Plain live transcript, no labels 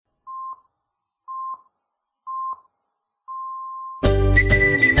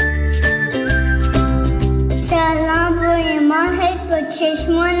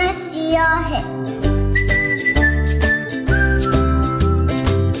چشمان سیاهه.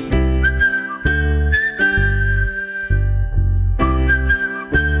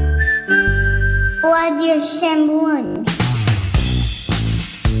 رادیو شمرون.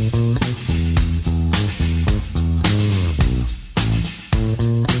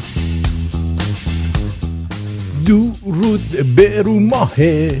 درود به رو ماه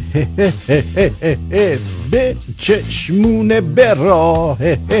به چشمون براه.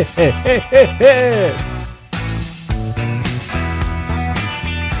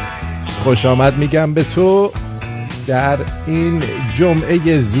 خوش آمد میگم به تو در این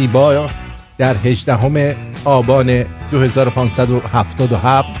جمعه زیبا در 18 آبان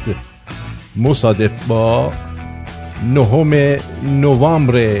 2577 مصادف با 9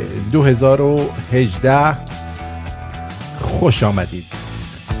 نوامبر 2018. خوش آمدید.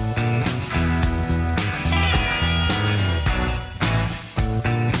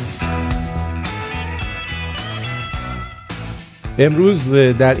 امروز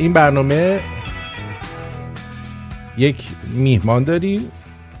در این برنامه یک میهمان داریم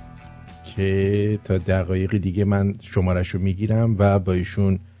که تا دقایقی دیگه من شماره‌شو میگیرم و با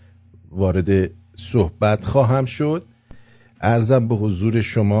ایشون وارد صحبت خواهم شد. عرضم به حضور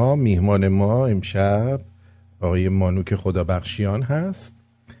شما میهمان ما امشب آقای مانوک خدابخشیان هست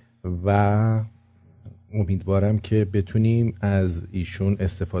و امیدوارم که بتونیم از ایشون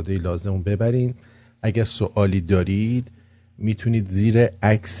استفاده لازم ببرین. اگر سوالی دارید میتونید زیر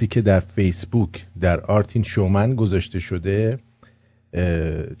عکسی که در فیسبوک در آرتین شومن گذاشته شده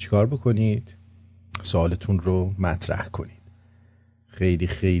چیکار بکنید؟ سوالتون رو مطرح کنید. خیلی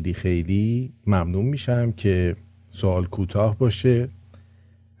خیلی خیلی ممنون میشم که سوال کوتاه باشه،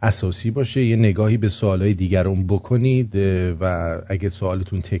 اساسی باشه، یه نگاهی به سوالای دیگرون بکنید و اگه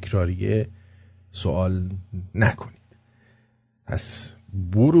سوالتون تکراریه سوال نکنید. پس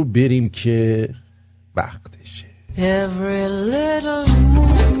برو بریم که وقتشه. Every little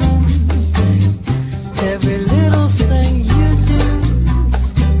movement, every little thing you do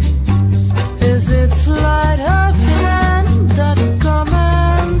is its sleight of hand that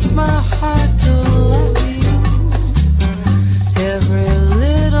commands my heart to love you. Every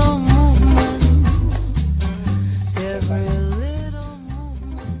little movement, every little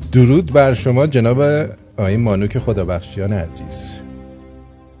movement. درود بر شما جناب آقای مانوک خدابخشیان عزیز.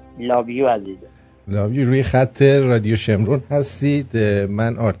 لاویو عزیزه. لاویو. روی خط رادیو شمرون هستید.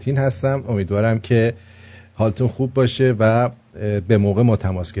 من آرتین هستم. امیدوارم که حالتون خوب باشه و به موقع ما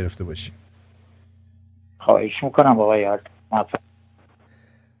تماس گرفته باشیم. خواهش میکنم آقای آرتین.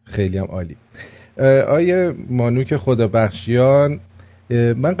 خیلی هم عالی. آقای مانوک خدابخشیان،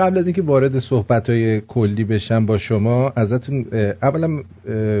 من قبل از اینکه وارد صحبت‌های کلی بشم با شما ازتون اولا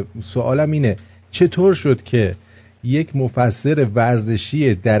سوالم اینه چطور شد که یک مفسر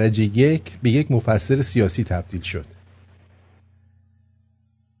ورزشی درجه 1 به یک مفسر سیاسی تبدیل شد؟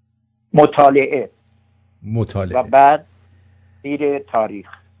 مطالعه و بعد زیر تاریخ.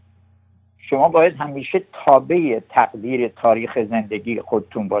 شما باید همیشه تابع تقدیر تاریخ زندگی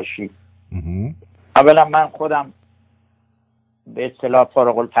خودتون باشید. اولا من خودم به اصطلاح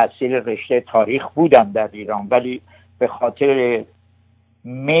فارغ التحصیل رشته تاریخ بودم در ایران، ولی به خاطر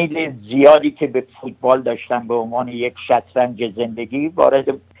میل زیادی که به فوتبال داشتم به عنوان یک شطرنج زندگی وارد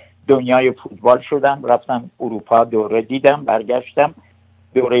دنیای فوتبال شدم. رفتم اروپا دوره دیدم، برگشتم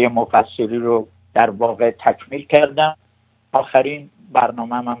دوره مفصلی رو در واقع تکمیل کردم. آخرین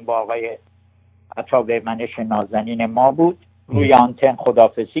برنامه من با آقای عطابهمنش نازنین ما بود. روی آنتن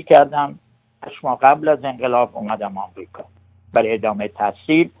خداحافظی کردم. 8 ماه قبل از انقلاب اومدم آمریکا برای ادامه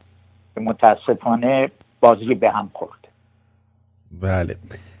تحصیل که متاسفانه بازی به هم خورد. بله.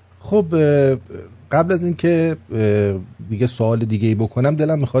 خب قبل از اینکه دیگه سوال دیگه ای بکنم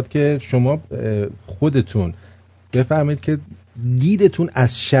دلم میخواد که شما خودتون بفرمایید که دیدتون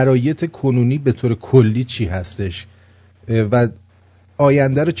از شرایط کنونی به طور کلی چی هستش و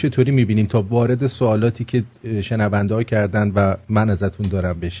آینده رو چطوری میبینیم تا وارد سوالاتی که شنونده ها کردن و من ازتون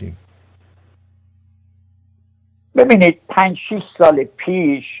دارم بشیم. ببینید 5-6 سال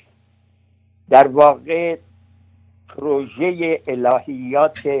پیش در واقع پروژه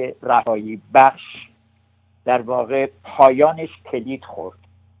الهیات رهایی بخش در واقع پایانش کلید خورد.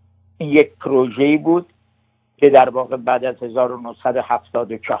 این یک پروژه‌ای بود که در واقع بعد از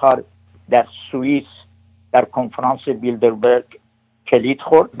 1974 در سوئیس در کنفرانس بیلدربرگ کلید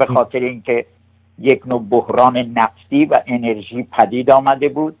خورد به خاطر اینکه یک نوع بحران نفتی و انرژی پدید آمده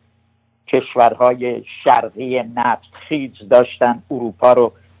بود. کشورهای شرقی نفت خیز داشتن اروپا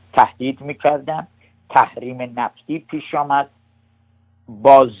رو تهدید می‌کردن. تحریم نفتی پیش آمد.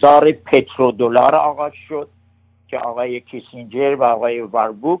 بازار پترودلار آغاز شد که آقای کیسینجر و آقای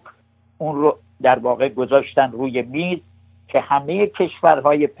واربوک اون رو در واقع گذاشتن روی میز که همه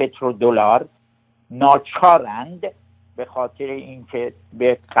کشورهای پترودلار ناچارند به خاطر اینکه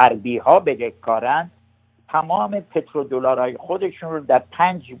به غربی ها بدهکارند تمام پترودلارهای خودشون رو در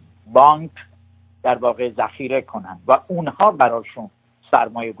 5 بانک در واقع ذخیره کنن و اونها براشون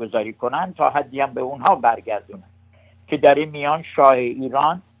سرمایه گذاری کنن تا حدی هم به اونها برگردونن که در این میان شاه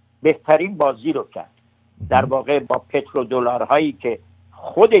ایران بهترین بازی رو کرد. در واقع با پترودلارهایی که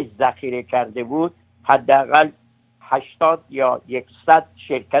خودش ذخیره کرده بود حداقل 80 یا 100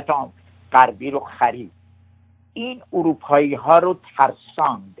 شرکت غربی رو خرید. این اروپایی ها رو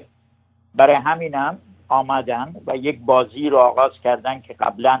ترساند. برای همینم آمدن و یک بازی رو آغاز کردن که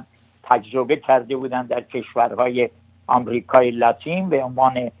قبلا تجربه کرده بودن در کشورهای آمریکای لاتین به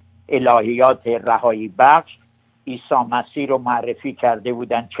عنوان الهیات رهایی بخش. عیسی مسیح رو معرفی کرده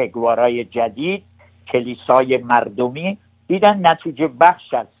بودن، چگوارای جدید، کلیسای مردمی. دیدن نتیجه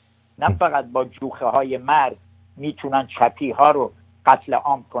بخش است. نه فقط با جوخه های مرد میتونن چپی ها رو قتل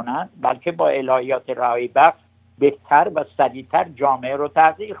عام کنن، بلکه با الهیات رهایی بخش بهتر و سریعتر جامعه رو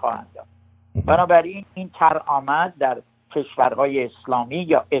تغییر خواهند داد. بنابراین این طرح آمد در کشورهای اسلامی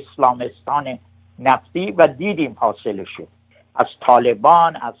یا اسلامستان نفتی و دیدیم حاصل شد. از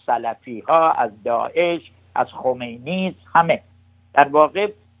طالبان، از سلفی ها، از داعش، از خمینی، همه در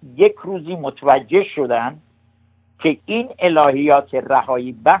واقع یک روزی متوجه شدن که این الهیات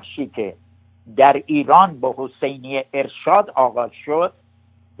رهایی بخشی که در ایران با حسینی ارشاد آغاز شد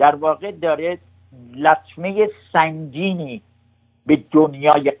در واقع داره لطمه سنگینی به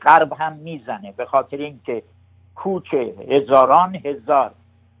دنیای غرب هم میزنه، به خاطر اینکه کوچ هزاران هزار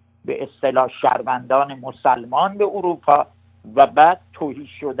به اصطلاح شهروندان مسلمان به اروپا و بعد تهی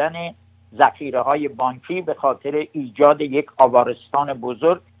شدن ذخیره های بانکی به خاطر ایجاد یک آوارستان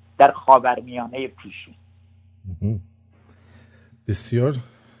بزرگ در خاورمیانه پیشین. بسیار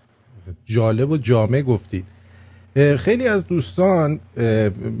جالب و جامع گفتید. خیلی از دوستان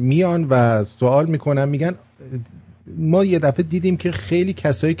میان و سوال میکنن، میگن ما یه دفعه دیدیم که خیلی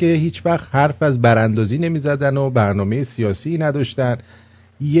کسایی که هیچ وقت حرف از براندازی نمیزدن و برنامه سیاسی نداشتن،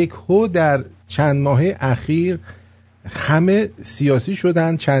 یکهو در چند ماه اخیر همه سیاسی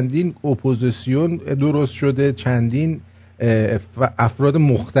شدن، چندین اپوزیسیون درست شده، چندین افراد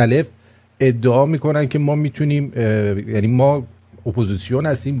مختلف ادعا میکنن که ما میتونیم، یعنی ما اپوزیسیون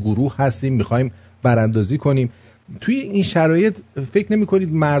هستیم، گروه هستیم، میخوایم براندازی کنیم. توی این شرایط فکر نمی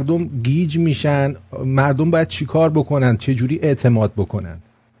کنید مردم گیج میشن؟ مردم باید چی کار بکنن؟ چه جوری اعتماد بکنن؟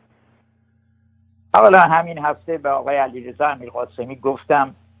 اولا همین هفته به آقای علیرضا امیرقاسمی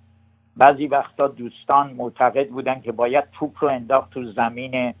گفتم بعضی وقتا دوستان معتقد بودن که باید توپ رو انداخت تو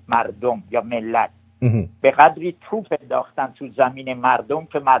زمین مردم یا ملت. به قدری توپ انداختن تو زمین مردم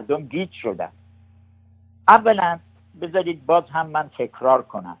که مردم گیج شدن. اولا بذارید باز هم من تکرار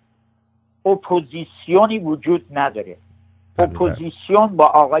کنم، اپوزیسیونی وجود نداره. اپوزیسیون با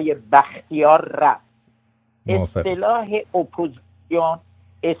آقای بختیار رفت. اصطلاح اپوزیسیون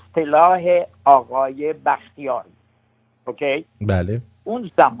اصطلاح آقای بختیار. اوکی؟ بله.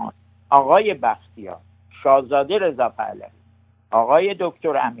 اون زمان آقای بختیار، شاهزاده رضا پهلوی، آقای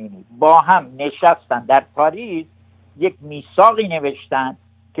دکتر امینی با هم نشستن در پاریس، یک میثاقی نوشتن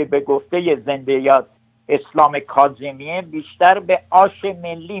که به گفته زنده یاد اسلام کاظمیه بیشتر به آش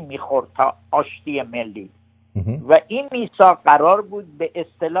ملی میخورد تا آشتی ملی. و این میثاق قرار بود به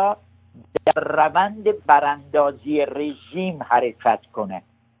اصطلاح در روند براندازی رژیم حرکت کنه.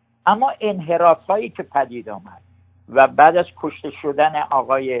 اما انحراف هایی که پدید آمد و بعد از کشته شدن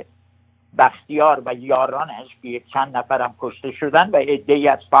آقای بختیار و یارانش که چند نفرم کشته شدن و عده‌ای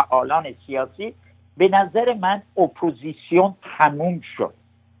از فعالان سیاسی، به نظر من اپوزیسیون تموم شد.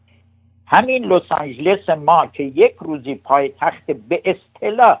 همین لس آنجلس ما که یک روزی پایتخت به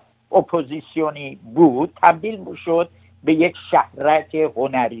اصطلاح اپوزیسیونی بود تبدیل شد به یک شهرک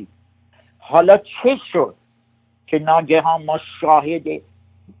هنری. حالا چه شد که ناگهان ما شاهد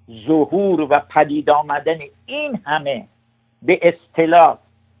ظهور و پدید آمدن این همه به اصطلاح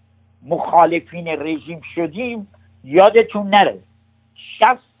مخالفین رژیم شدیم؟ یادتون نره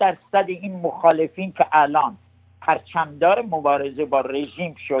 60% این مخالفین که الان پرچمدار مبارزه با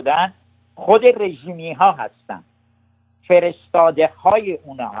رژیم شدن خود رژیمی ها هستن، فرستاده های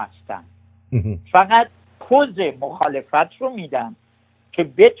اونا هستن. فقط پوز مخالفت رو میدن که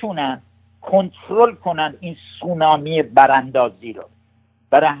بتونن کنترل کنن این سونامی براندازی رو.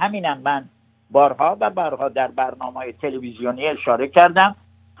 برای همینم من بارها و بارها در برنامه‌های تلویزیونی اشاره کردم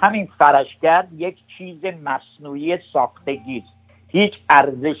همین فرشگرد یک چیز مصنوعی ساختگی است، هیچ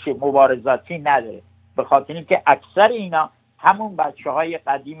ارزش مبارزاتی نداره، به خاطر اینکه اکثر اینا همون بچه‌های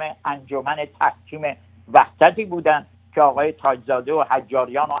قدیم انجمن تحکیم وحدتی بودن که آقای تاجزاده و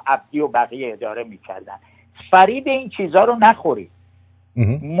حجاریان و عبدی و بقیه اداره میکردن. فریب این چیزا رو نخورید.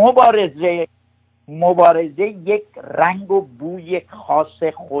 مبارزه یک رنگ و بوی خاص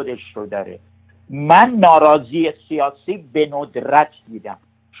خودش رو داره. من ناراضی سیاسی به ندرت دیدم.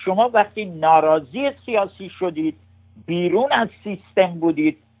 شما وقتی ناراضی سیاسی شدید، بیرون از سیستم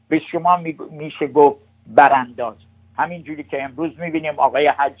بودید، به شما میشه گفت برانداز. همینجوری که امروز میبینیم آقای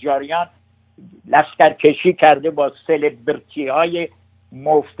حجاریان لشکرکشی کرده با سلبریتی های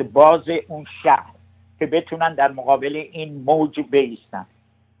مفتباز اون شهر که بتونن در مقابل این موج بایستن.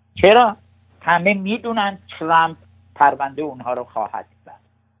 چرا؟ همه میدونن ترامپ پرونده اونها رو خواهد بست.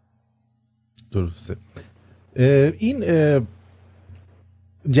 درسته. این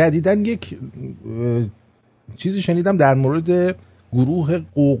جدیداً یک چیزی شنیدم در مورد گروه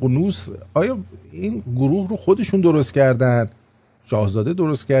ققنوس. آیا این گروه رو خودشون درست کردن؟ شاهزاده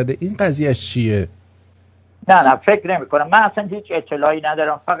درست کرده؟ این قضیهش چیه؟ نه فکر نمی کنم. من اصلا هیچ اطلاعی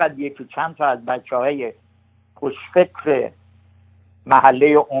ندارم. فقط یکی چند تا از بچه‌های خوشفکر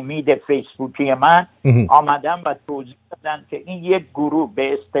محله امید فیسبوکی من آمدن و توضیح دادن که این یک گروه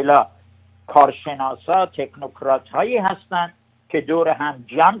به اصطلاح کارشناسا تکنوکرات هایی هستن که دور هم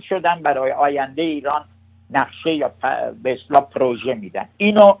جمع شدن برای آینده ایران نقشه یا به اصطلاح پروژه میدن.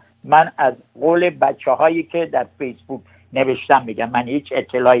 اینو من از قول بچه هایی که در فیسبوک نوشتم میگم. من هیچ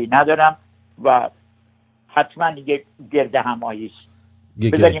اطلاعی ندارم و حتما یک گرد همایی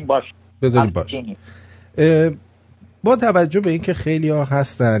است. بذاریم باش. با توجه به اینکه خیلی ها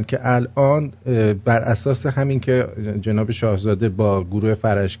هستن که الان بر اساس همین که جناب شاهزاده با گروه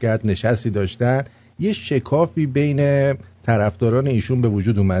فرشگرد نشستی داشتن، یه شکافی بین طرفداران ایشون به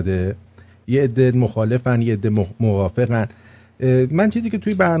وجود اومده. یه عده مخالفن، یه عده موافقن. من چیزی که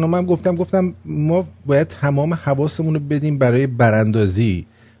توی برنامه‌ام گفتم ما باید تمام حواسمون رو بدیم برای براندازی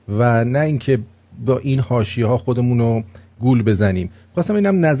و نه اینکه با این حاشیه‌ها خودمون رو گول بزنیم. خواستم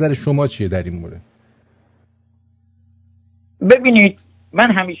اینم نظر شما چیه در این مورد؟ ببینید،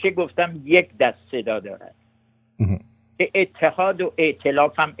 من همیشه گفتم یک دست صدا دارد. اتحاد و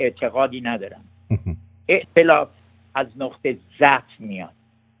ائتلاف هم اعتقادی ندارم. ائتلاف از نقطه ضعف میاد.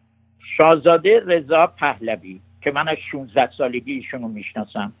 شاهزاده رضا پهلوی که من از 16 سالگی ایشونو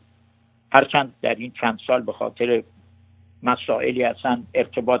میشناسم، هرچند در این چند سال به خاطر مسائلی اصلا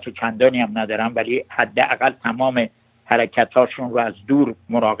ارتباط چندانی هم ندارم، ولی حداقل تمام حرکتاشون رو از دور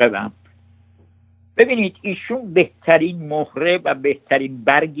مراقبم. ببینید، ایشون بهترین مهره و بهترین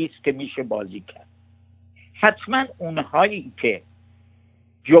برگی است که میشه بازی کرد. حتما اونهایی که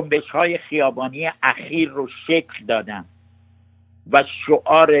جنبش‌های خیابانی اخیر رو شکل دادن و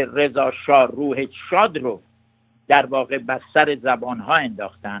شعار رضا شاه روح شاد رو در واقع بر سر زبانها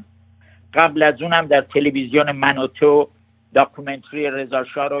انداختن، قبل از اونم در تلویزیون مانوک داکومنتری رضا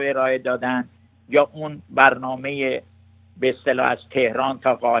شاه رو ارائه دادن، یا اون برنامه به اصطلاح از تهران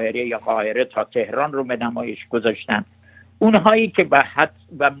تا قاهره یا قاهره تا تهران رو به نمایش گذاشتن. اونهایی که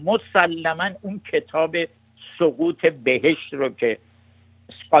و مسلما اون کتاب سقوط بهشت رو که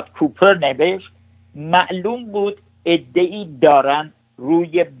اسکات کوپر نوشت، معلوم بود ادعی دارن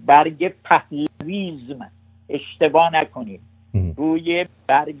روی برگ پهلویزم، اشتباه نکنید، روی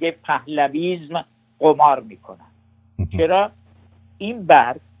برگ پهلویزم قمار میکنن. چرا؟ این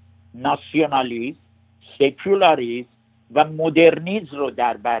برگ ناسیونالیسم، سکولاریسم و مدرنیسم رو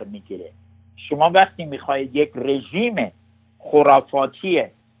در بر میگیره. شما وقتی میخواید یک رژیم خرافاتی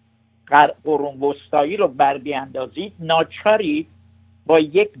قرون وسطایی رو بر بیاندازید، ناچاری با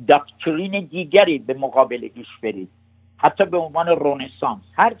یک داکترین دیگری به مقابلش برید، حتی به عنوان رنسانس،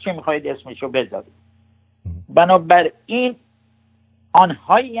 هر چی میخواید اسمشو بذارید. بنابراین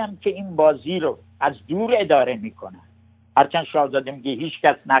آنهایی هم که این بازی رو از دور اداره میکنن، هرچند شاهزاده میگه هیچ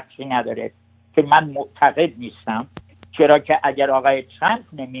کس نقشی نداره، که من معتقد نیستم، چرا که اگر آقای ترامپ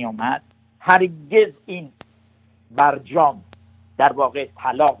نمی اومد هرگز این برجام در واقع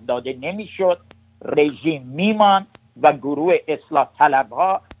طلاق داده نمیشد، رژیم میمان و گروه اصلاح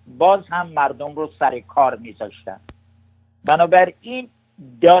طلبها باز هم مردم رو سر کار میذاشتن. بنابراین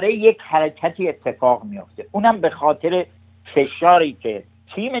داره یک حرکتی اتفاق میفته، اونم به خاطر فشاری که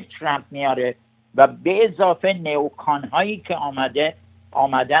تیم ترامپ میاره و به اضافه نیوکان هایی که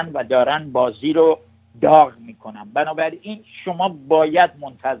آمدن و دارن بازی رو داغ میکنن. بنابراین شما باید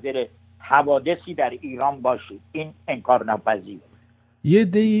منتظر حوادثی در ایران باشید، این انکار ناپذیره. یه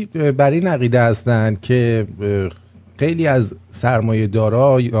عده‌ای بر این عقیده هستند که خیلی از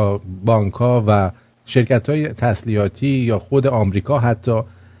سرمایه‌دارا یا بانک‌ها و شرکت‌های تسلیحاتی یا خود آمریکا حتی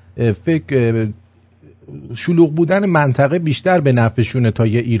فکر شلوغ بودن منطقه بیشتر به نفعشونه تا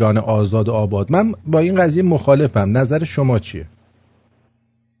یه ایران آزاد و آباد. من با این قضیه مخالفم. نظر شما چیه؟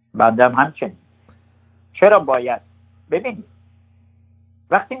 بعدم همچنین. چرا باید؟ ببینید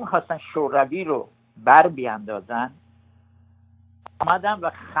وقتی میخواستن شوروی رو بر بیاندازن آمدن و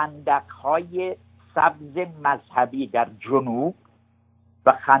خندقهای سبز مذهبی در جنوب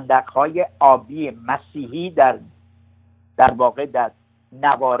و خندقهای آبی مسیحی در واقع در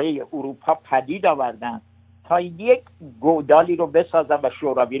نواره اروپا پدید آوردن تا یک گودالی رو بسازن و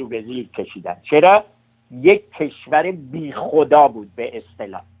شوروی رو به زیر کشیدن. چرا؟ یک کشور بی خدا بود به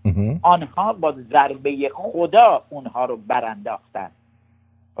اصطلاح. آنها با ضربه خدا اونها رو برانداختن.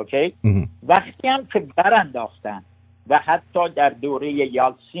 اوکی؟ وقتی هم که برانداختن و حتی در دوره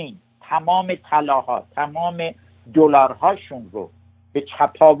یالتسین تمام طلاها تمام دلارهاشون رو به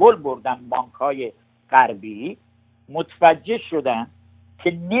چپاول بردن بانک‌های غربی، متوجه شدن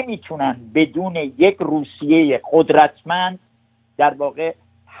که نمیتونن بدون یک روسیه قدرتمند در واقع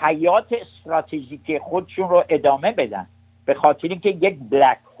حیات استراتژیک خودشون رو ادامه بدن، به خاطر اینکه یک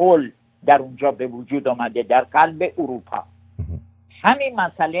بلک هول در اونجا به وجود آمده در قلب اروپا. همین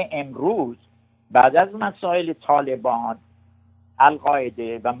مسئله امروز بعد از مسائل طالبان،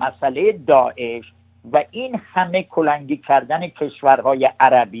 القاعده و مسئله داعش و این همه کلنگی کردن کشورهای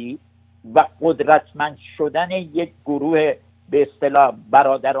عربی و قدرتمند شدن یک گروه به اصطلاح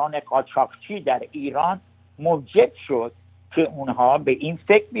برادران قاچاقچی در ایران موجب شد که اونها به این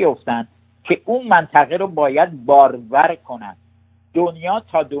فکر بیفتن که اون منطقه رو باید بارور کنن. دنیا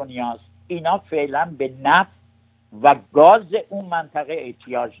تا دنیاست، اینا فعلا به نفت و گاز اون منطقه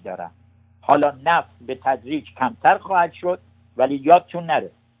احتیاج دارن. حالا نفت به تدریج کمتر خواهد شد، ولی یادتون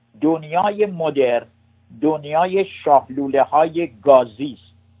نره دنیای مدرن دنیای شاهلوله های گازی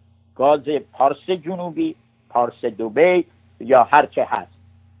است. گاز پارس جنوبی، پارس دبی یا هر که هست.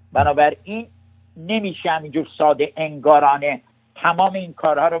 بنابراین نمیشه همینجور ساده انگارانه تمام این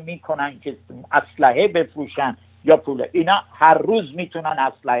کارها رو میکنن که اسلحه بفروشن یا پول. اینا هر روز میتونن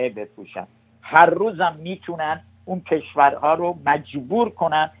اسلحه بفروشن، هر روز هم میتونن اون کشورها رو مجبور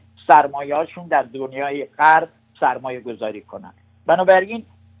کنن سرمایه‌هاشون در دنیای غرب سرمایه گذاری کنن. بنابراین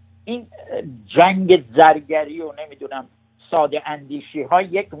این جنگ زرگری و نمیدونم ساده اندیشی ها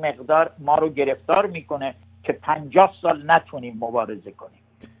یک مقدار ما رو گرفتار میکنه که 50 سال نتونیم مبارزه کنیم.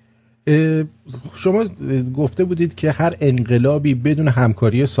 شما گفته بودید که هر انقلابی بدون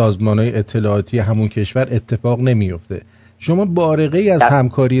همکاری سازمان‌های اطلاعاتی همون کشور اتفاق نمیفته. شما بارقه‌ای از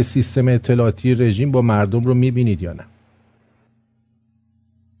همکاری سیستم اطلاعاتی رژیم با مردم رو میبینید یا نه؟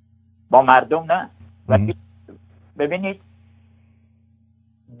 با مردم نه. ببینید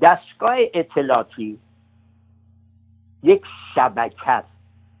دستگاه اطلاعاتی یک شبکه است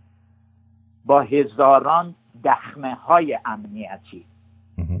با هزاران دخمه های امنیتی.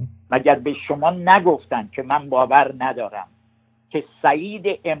 مگر به شما نگفتن که من باور ندارم که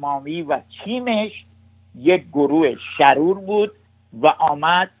سعید امامی و تیمش یک گروه شرور بود و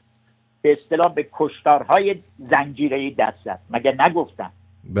آمد به اصطلاح به کشتارهای زنجیره‌ای دست زد؟ مگر نگفتن؟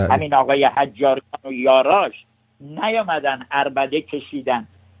 همین آقای حجاریان و یاراش نیامدن عربده کشیدن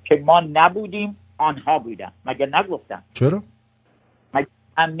که ما نبودیم آنها بودن؟ مگر نگفتن؟ چرا؟ مگر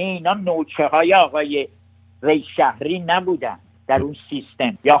همه اینا نوچه های آقای رئیس شهری نبودن در اون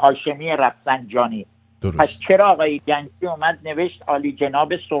سیستم یا هاشمی رفسنجانی؟ پس چرا آقای گنجی اومد نوشت عالی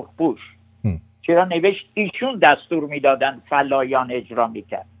جناب سرخپوش؟ چرا نوشت ایشون دستور میدادن فلایان اجرا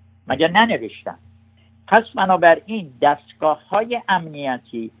میکرد؟ مگر ننوشتن؟ پس بنابراین دستگاه های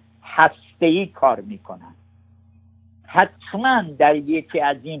امنیتی هسته‌ای کار میکنن. حتما در یکی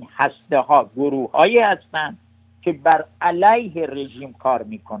از این هسته ها گروه هایی هستن که بر علیه رژیم کار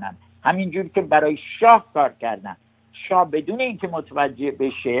میکنن، همینجور که برای شاه کار کردن. شاه بدون اینکه متوجه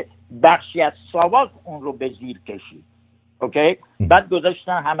بشه بخشی از ساواک اون رو به زیر کشید. اوکی؟ بعد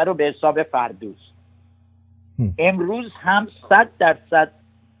گذاشتن همه رو به حساب فردوس. امروز هم 100%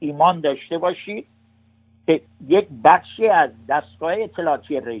 ایمان داشته باشید که یک بخشی از دستگاه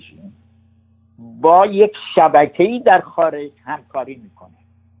اطلاعاتی رژیم با یک شبکه‌ای در خارج همکاری میکنه.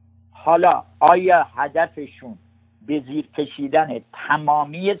 حالا آیا هدفشون به زیر کشیدن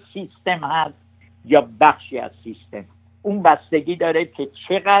تمامی سیستم هست یا بخشی از سیستم؟ اون بستگی داره که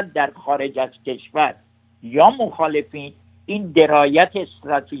چقدر در خارج از کشور یا مخالفین این درایت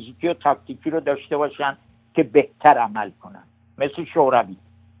استراتژیکی و تاکتیکی رو داشته باشن که بهتر عمل کنن، مثل شوروی.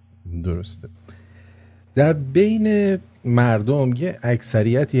 درسته. در بین مردم یه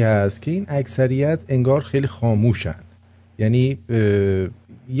اکثریتی هست که این اکثریت انگار خیلی خاموشن، یعنی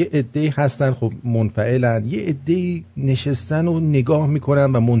یه عده‌ای هستن خب منفعلن، یه عده‌ای نشستن و نگاه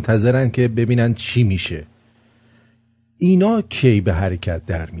میکنن و منتظرن که ببینن چی میشه. اینا کی به حرکت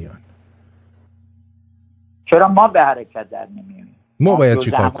در میان؟ چرا ما به حرکت در نمیانیم؟ ما باید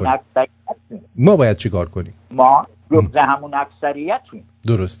چیکار کنیم؟ ما باید جزء همون اکثریتیم.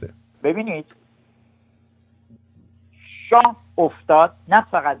 درسته. ببینید شاه افتاد نه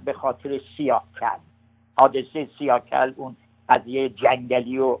فقط به خاطر سیاه‌کل، حادثه سیاه‌کل، اون قضیه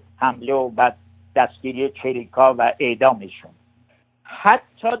جنگلی و حمله و بعد دستگیری چریکا و اعدامشون،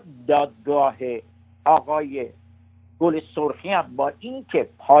 حتی دادگاه آقای گل سرخی هم با اینکه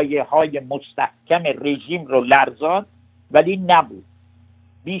پایه‌های مستحکم رژیم رو لرزاند ولی نبود.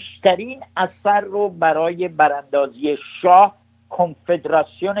 بیشترین اثر رو برای براندازی شاه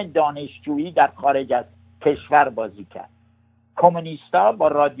کنفدراسیون دانشجویی در خارج از کشور بازی کرد. کمونیستا با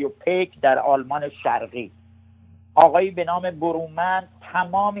رادیو پیک در آلمان شرقی، آقایی به نام برومن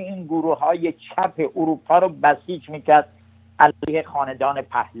تمام این گروه‌های چپ اروپا رو بسیج میکرد علیه خاندان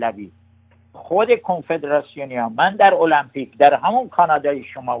پهلوی. خود کنفدراسیونیا، من در المپیک در همون کانادای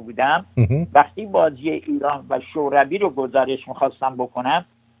شما بودم، وقتی بازی ایران و شوروی رو گزارش میخواستم بکنم،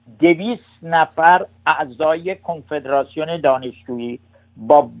 200 نفر اعضای کنفدراسیون دانشجویی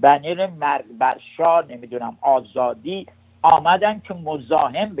با بنر مرگ بر شاه، نمیدونم آزادی، آمدن که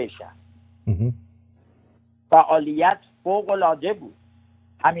مزاحم بشن. فعالیت فوق‌العاده بود.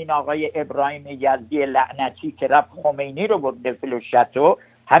 همین آقای ابراهیم یزدی لعنتی که رفت خمینی رو برد فلوشتو،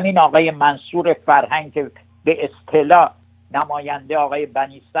 همین آقای منصور فرهنگ که به اصطلاح نماینده آقای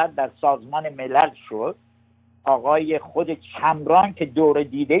بنی صدر در سازمان ملل شد، آقای خود شمرون که دور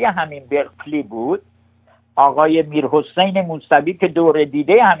دیده همین برکلی بود، آقای میرحسین موسوی که دور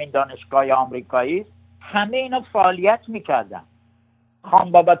دیده همین دانشگاه آمریکایی، همه اینا فعالیت میکردن.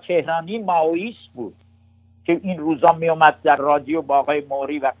 خان بابا تهرانی ماویست بود که این روزا میومد در رادیو با آقای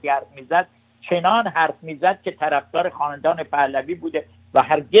موری وقتی حرف میزد چنان حرف میزد که طرفدار خاندان پهلوی بوده و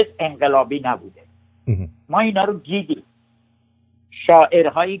هرگز انقلابی نبوده. ما اینا رو دیدیم.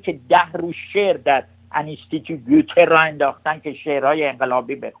 شاعرهایی که 10 روز شعر در انستیتو گوته را انداختن که شعرهای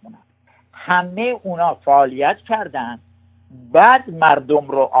انقلابی بخونن، همه اونا فعالیت کردن، بعد مردم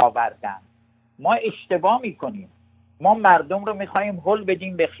رو آوردن. ما اشتباه میکنیم. ما مردم رو میخواییم هل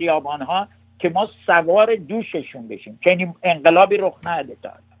بدیم به خیابانها که ما سوار دوششون بشیم، که این انقلابی رخ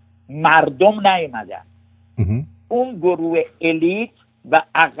نداد. مردم نیومدن. اون گروه الیت و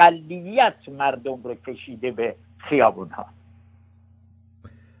اقلیت مردم رو کشیده به خیابونها.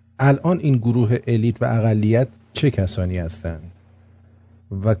 الان این گروه الیت و اقلیت چه کسانی هستند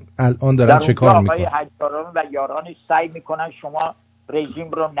و الان دارن چه کار میکنن؟ آقای حجاران و یارانش سعی میکنن شما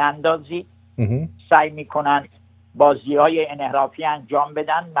رژیم رو نندازید، سعی میکنن بازی‌های انحرافی انجام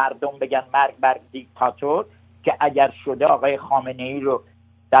بدن، مردم بگن مرگ بر دیکتاتور، که اگر شده آقای خامنه‌ای رو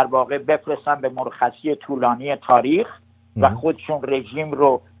در واقع بفرستن به مرخصی طولانی تاریخ و خودشون رژیم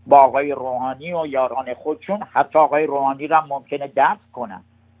رو با آقای روحانی و یاران خودشون، حتی آقای روحانی رو ممکنه دفع کنن،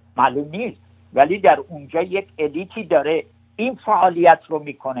 معلوم نیست، ولی در اونجا یک الیتی داره این فعالیت رو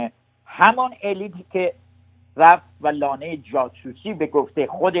میکنه. همون الیتی که رفت و لانه جاسوسی به گفته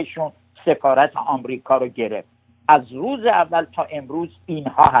خودشون سفارت آمریکا رو گرفت. از روز اول تا امروز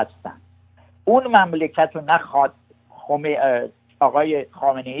اینها هستن. اون مملکت رو نه آقای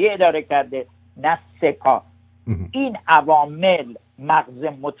خامنه‌ای اداره کرده، نه سپاه. این عوامل مغز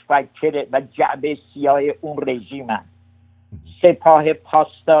متفکر و جعبه سیاه اون رژیمن. سپاه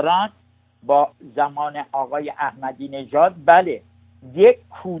پاسداران با زمان آقای احمدی نژاد بله یک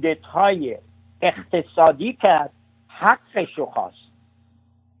کودتای اقتصادی کرد، حقشو خواست.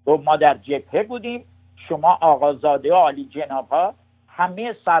 و ما در جبهه بودیم، شما آقازاده و عالی جنابها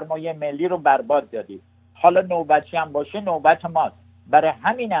همه سرمایه ملی رو برباد دادید. حالا نوبتی هم باشه نوبت ماست. برای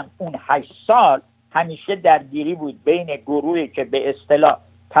همینم اون 8 سال همیشه درگیری بود بین گروهی که به اصطلاح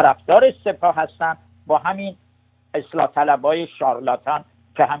طرفدار سپاه هستن با همین اصلاح طلبای شارلاتان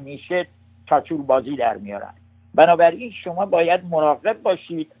که همیشه چاچور بازی در میارن. بنابراین شما باید مراقب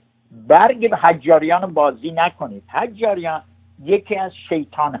باشید برگ حجاریان بازی نکنید. حجاریان یکی از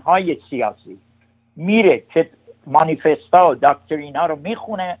شیطانهای سیاسی، میره که مانیفستا و داکترینا رو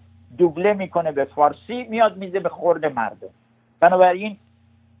میخونه، دوبله میکنه به فارسی، میاد میزه به خورد مردم. بنابراین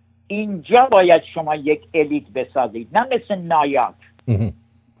اینجا باید شما یک الیت بسازید، نه مثل نایاک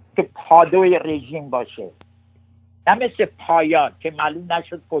که پادوی رژیم باشه، نه مثل پایان که معلوم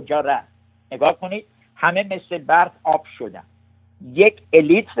نشد کجا رفت. نگاه کنید همه مثل برف آب شدن. یک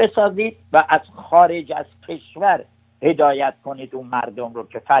الیت بسازید و از خارج از کشور هدایت کنید اون مردم رو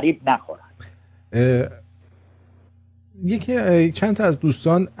که فریب نخورن. چند تا از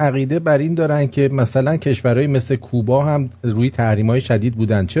دوستان عقیده بر این دارن که مثلا کشورهای مثل کوبا هم روی تحریم‌های شدید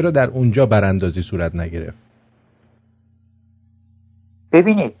بودن، چرا در اونجا براندازی صورت نگرفت؟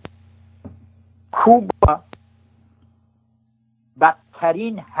 ببینید کوبا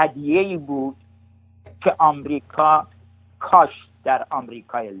بدترین هدیه‌ای بود که آمریکا کاشت در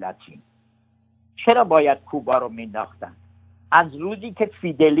آمریکای لاتین. چرا باید کوبا رو مینداختن؟ از روزی که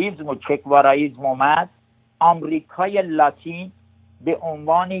فیدلیزم و چکوارایزم اومد آمریکای لاتین به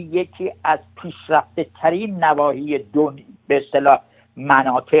عنوان یکی از پیشرفته ترین نواحی به اصطلاح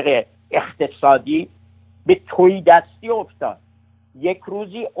مناطق اقتصادی به تویدستی افتاد. یک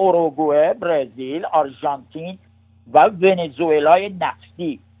روزی اوروگوئه، برزیل، آرژانتین و ونزوئلای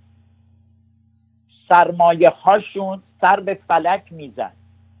نفتی سرمایه هاشون سر به فلک میزد.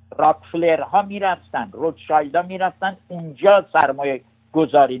 راکفلرها میرفتن، روتشایلدها میرفتن اونجا سرمایه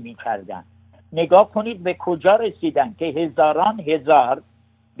گذاری میکردن. نگاه کنید به کجا رسیدن که هزاران هزار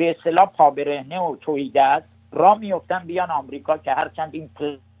به اصطلاح پابرهنه و تویدست را میفتن بیان آمریکا، که هرچند این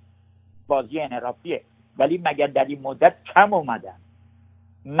بازی انحرافیه ولی مگر در این مدت کم اومدن؟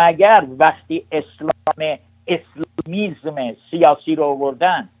 مگر وقتی اسلامیزم سیاسی رو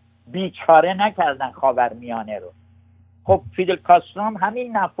آوردن بیچاره نکردن خاورمیانه رو؟ خب فیدل کاسترو هم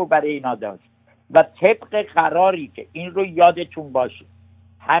همین نفع برای اینا داشت و طبق قراری که این رو یادتون باشه،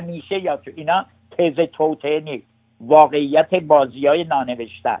 همیشه یادتون، اینا تز توطئه نیست، واقعیت بازی‌های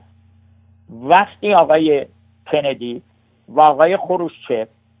نانوشته است. وقتی آقای کندی و آقای خروشچف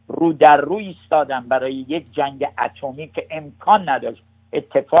رو در رو ایستادن برای یک جنگ اتمی که امکان نداشت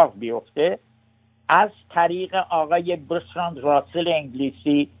اتفاق بیفته، از طریق آقای برتراند راسل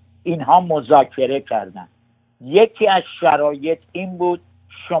انگلیسی اینها مذاکره کردن. یکی از شرایط این بود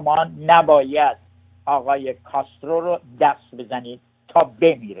شما نباید آقای کاسترو رو دست بزنید تا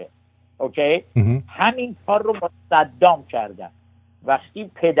بمیره. اوکی؟ همین کار رو با صدام کردن.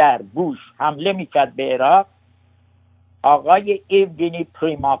 وقتی پدر بوش حمله میکرد به عراق، آقای ایوگنی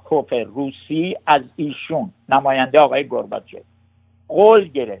پریماکوف روسی از ایشون نماینده آقای گورباچف قول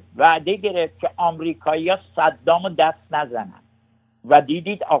گرفت، وعده گرفت که آمریکایی‌ها صدام رو دست نزنن و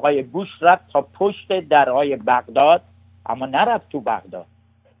دیدید آقای بوش رفت تا پشت درهای بغداد، اما نرفت تو بغداد.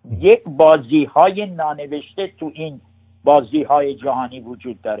 یک بازی‌های نانوشته تو این بازی‌های جهانی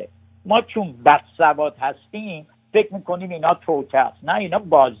وجود داره. ما چون بدسواد هستیم فکر میکنیم اینا توطئه است. نه، اینا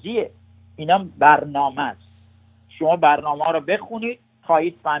بازیه، اینا برنامه است. شما برنامه رو بخونید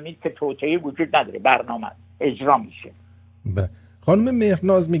خواهید فهمید که توطئه وجود نداره، برنامه اجرا میشه. خانم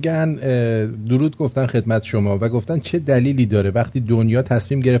مهرناز میگن درود گفتن خدمت شما و گفتن چه دلیلی داره وقتی دنیا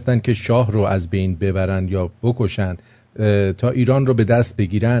تصمیم گرفتن که شاه رو از بین ببرن یا بکشن تا ایران رو به دست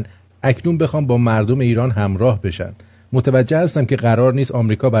بگیرن، اکنون بخوام با مردم ایران همراه بشن. متوجه هستم که قرار نیست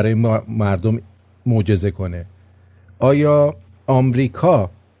آمریکا برای مردم معجزه کنه. آیا آمریکا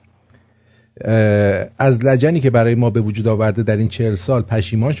از لجنی که برای ما به وجود آورده در این 40 سال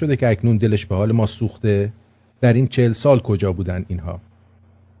پشیمان شده که اکنون دلش به حال ما سوخته؟ در این 40 سال کجا بودن اینها؟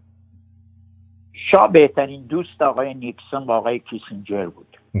 شاه بهترین دوست آقای نیکسون و آقای کیسینجر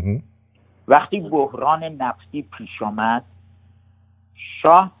بود. وقتی بحران نفتی پیش آمد،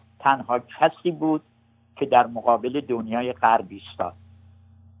 شاه تنها کسی بود که در مقابل دنیای غرب ایستاد.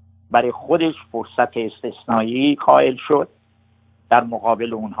 برای خودش فرصت استثنایی قائل شد، در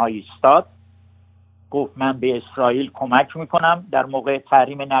مقابل اونها ایستاد، گفت من به اسرائیل کمک میکنم در موقع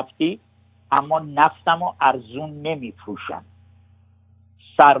تحریم نفتی، اما نفتمو ارزون نمیفروشم.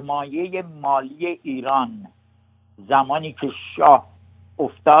 سرمایه مالی ایران زمانی که شاه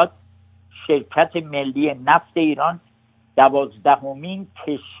افتاد، شرکت ملی نفت ایران 12مین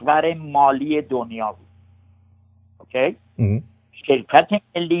کشور مالی دنیا بود. اوکی؟ شرکت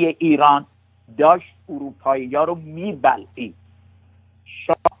ملی ایران داشت اروپایی‌ها رو میبلعید.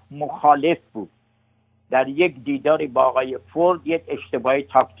 شاه مخالف بود. در یک دیداری با آقای فورد یک اشتباه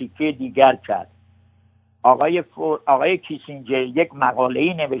تاکتیکی دیگر کرد. آقای کیسینجر یک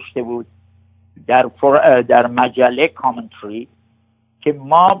مقاله‌ای نوشته بود در مجله کامنتری که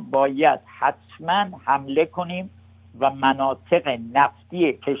ما باید حتما حمله کنیم و مناطق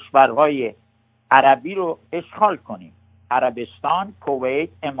نفتی کشورهای عربی رو اشغال کنیم، عربستان، کویت،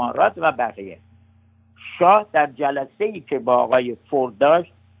 امارات و بقیه. شاه در جلسه‌ای که با آقای فورد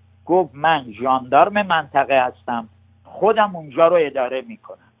داشت گفت من ژاندارم منطقه هستم، خودم اونجا رو اداره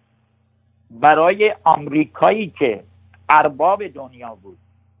میکنم. برای آمریکایی که ارباب دنیا بود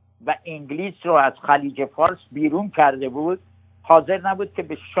و انگلیس رو از خلیج فارس بیرون کرده بود، حاضر نبود که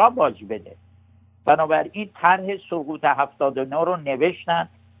به شاه باج بده. بنابراین طرح سقوط 79 رو نوشتن،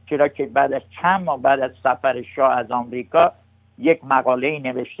 چرا که بعد از چند ماه بعد از سفر شاه از آمریکا یک مقاله‌ای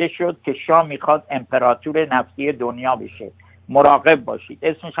نوشته شد که شاه میخواد امپراتور نفتی دنیا بشه، مراقب باشید.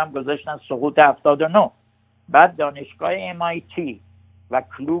 اسمش هم گذاشتن سقوط 79. بعد دانشگاه MIT و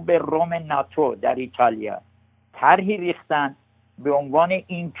کلوب روم ناتو در ایتالیا طرحی ریختن به عنوان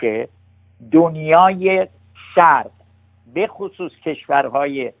اینکه دنیای شرق به خصوص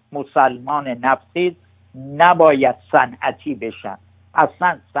کشورهای مسلمان نفتی نباید صنعتی بشن.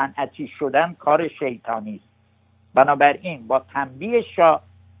 اصلا صنعتی شدن کار شیطانی است. بنابراین با تنبیه شاه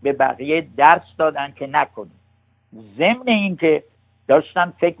به بقیه درس دادن که نکنید. ضمن این که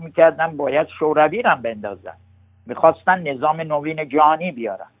داشتن فکر میکردن باید شوروی رو بندازن، میخواستن نظام نوین جهانی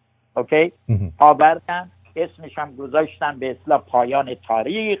بیارن. اوکی؟ آوردن، اسمش هم گذاشتن به اصطلاح پایان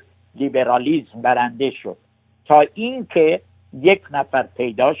تاریخ، لیبرالیسم برنده شد، تا این که یک نفر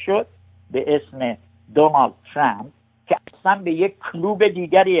پیدا شد به اسم دونالد ترامپ که اصلا به یک کلوب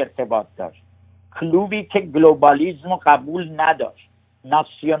دیگری ارتباط داشت، کلوبی که گلوبالیسم رو قبول نداشت،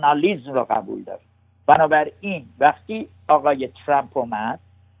 ناسیونالیسم رو قبول داشت. بنابراین وقتی آقای ترامپ اومد،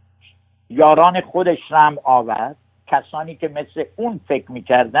 یاران خودش رو هم آورد، کسانی که مثل اون فکر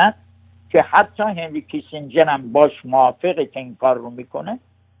میکردن که حتی هنری کیسینجر هم باش موافقه که این کار رو میکنه.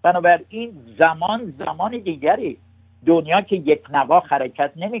 بنابراین زمان دیگری، دنیا که یک نواخت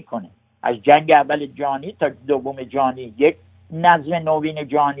حرکت نمیکنه. از جنگ اول جهانی تا دوم جهانی یک نظم نوین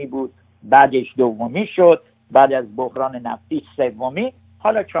جهانی بود، بعدش دومی شد، بعد از بحران نفتی سومی،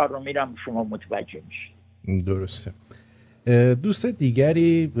 حالا چهارمی رو شما متوجه میشید. درسته. دوست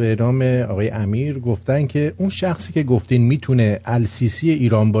دیگری به نام آقای امیر گفتن که اون شخصی که گفتین میتونه السیسی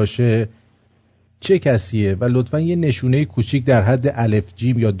ایران باشه چه کسیه و لطفا یه نشونه کوچیک در حد الف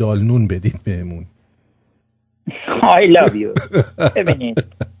جیم یا دال نون بدید بهمون. I love you.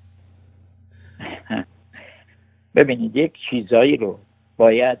 ببینید یک چیزایی رو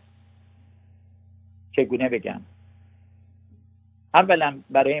باید چگونه بگم. اولا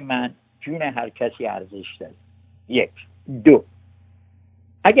برای من جون هر کسی ارزش داره. یک. دو،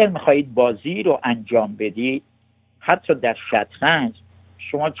 اگر میخواهید بازی رو انجام بدید، حتی در شطرنج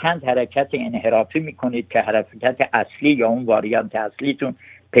شما چند حرکت انحرافی میکنید که حرکت اصلی یا اون واریانت اصلیتون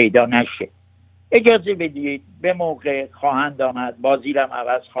پیدا نشه. اجازه بدید به موقع خواهند آمد، بازی رو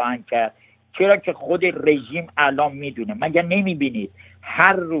عوض خواهند کرد، چرا که خود رژیم الان میدونه. مگر نمیبینید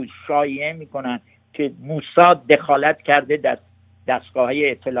هر روز شایعه میکنن که موساد دخالت کرده در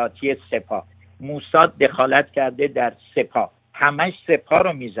دستگاه‌های اطلاعاتی سپاه، موساد دخالت کرده در سپاه، همش سپاه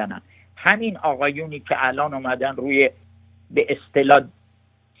رو میزنن. همین آقایونی که الان اومدن روی به اصطلاح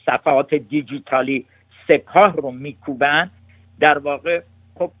صفحات دیجیتالی سپاه رو میکوبن، در واقع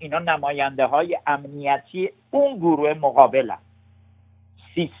خب اینا نماینده های امنیتی اون گروه مقابلن،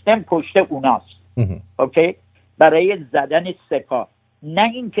 سیستم پشت اوناست. اوکی؟ برای زدن سپاه،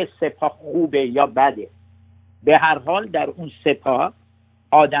 نه اینکه سپاه خوبه یا بده، به هر حال در اون سپاه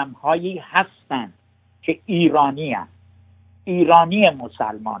آدم‌هایی هستن که ایرانی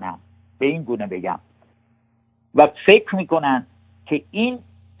مسلمانن، به این گونه بگم، و فکر میکنن که این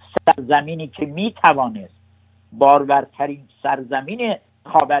سرزمینی که میتوانست بارورترین سرزمین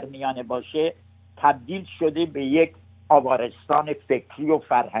خاورمیانه باشه، تبدیل شده به یک آوارستان فکری و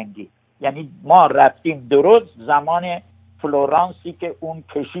فرهنگی. یعنی ما رفتیم درست زمان فلورانسی که اون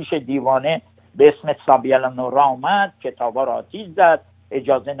کشیش دیوانه به اسم سابیلا نورا اومد، کتابا رو آتیش زد،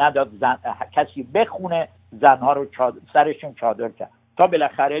 اجازه نداد کسی بخونه، زنها رو سرشون چادر کرد تا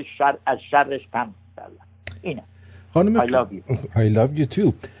بالاخره از شرش پم کردن. اینه. خانم I love you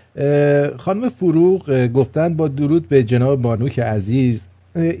too. خانم فروغ گفتن با درود به جناب مانوک عزیز.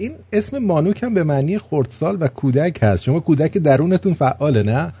 این اسم مانوک هم به معنی خردسال و کودک هست. شما کودک درونتون فعاله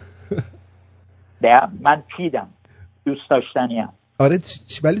نه؟ نه، من پیدم، دوست داشتنیم. آره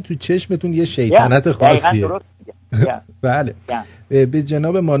ولی تو چشمتون یه شیطنت خاصیه. بله. به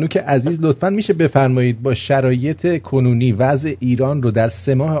جناب مانوک عزیز لطفاً میشه بفرمایید با شرایط کنونی وضع ایران رو در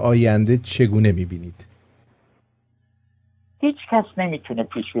 3 ماه آینده چگونه میبینید؟ هیچ کس نمیتونه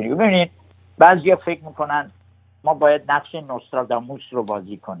پیش بینی. ببینید بعضیا فکر میکنن ما باید نقش نوستراداموس رو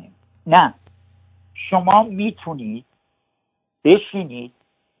بازی کنیم. نه، شما میتونید بشینید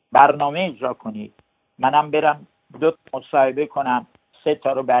برنامه اجرا کنید، منم برم 2 مصاحبه کنم، 3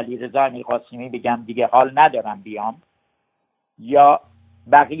 تا رو به علیرضا امیرقاسمی بگم دیگه حال ندارم بیام، یا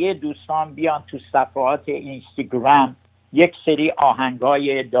بقیه دوستان بیان تو صفحات اینستاگرام یک سری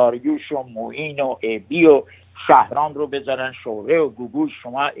آهنگای داریوش و معین و ابی و شهرام رو بذارن، شوره و گوگو.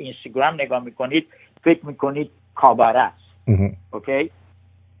 شما اینستاگرام نگاه میکنید فکر میکنید کاباره است. اوکی؟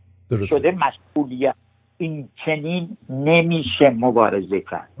 درسته. شده مسئولیت. این چنین نمیشه مبارزه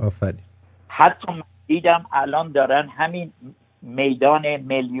کرد. آفرین. حتی من دیدم الان دارن همین میدان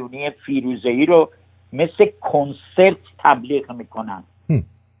میلیونی فیروزه‌ای رو مثل کنسرت تبلیغ میکنن.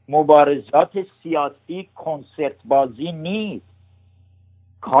 مبارزات سیاسی کنسرت بازی نیست،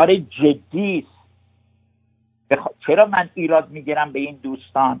 کار جدی است. چرا من ایراد میگیرم به این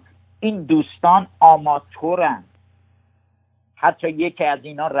دوستان؟ این دوستان آماتورن. حتی یکی از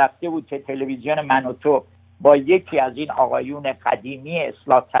اینا رفته بود که تلویزیون من و تو با یکی از این آقایون قدیمی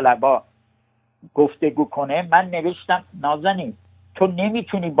اصلاح طلبا گفتگو کنه. من نوشتم نازنین تو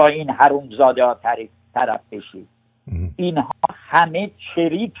نمیتونی با این حرومزاده ها طرف بشی. اینها همه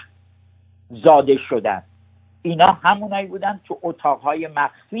چریک زاده شدن. اینا همونایی بودن تو اتاقهای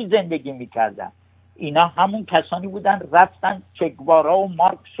مخفی زندگی میکردن. اینا همون کسانی بودن رفتن چگوارا و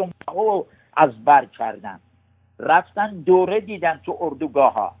مارکس و ماو از بر کردن، رفتن دوره دیدن تو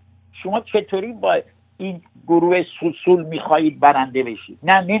اردوگاه ها. شما چطوری با این گروه سوسول میخواهید برنده بشید؟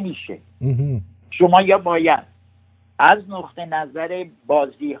 نه، نمیشه. شما یا باید از نقطه نظر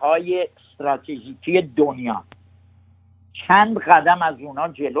بازی های استراتژیکی دنیا چند قدم از اونا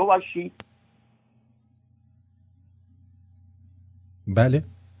جلو باشید، بله،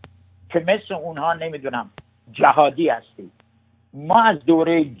 که مثل اونها نمیدونم جهادی هستید. ما از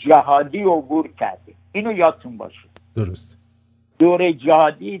دوره جهادی عبور کردیم، اینو یادتون باشه. درست. دوره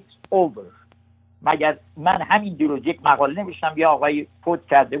جهادی over. مگر من همین دیروز یک مقاله نوشتم، یه آقای فوت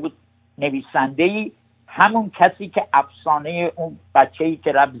کرده بود، نویسنده‌ای، همون کسی که افسانه اون بچه‌ای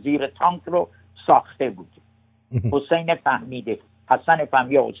که رفت زیر تانک رو ساخته بود، حسین فهمیده، حسن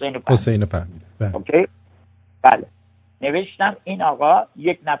فهمیده، حسین فهمیده. اوکی؟ بله. نوشتم این آقا،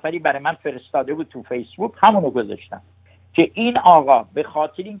 یک نفری برای من فرستاده بود تو فیسبوک، همونو گذاشتم که این آقا به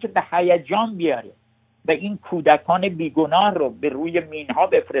خاطر اینکه به هیجان بیاره و این کودکان بیگناه رو به روی مینها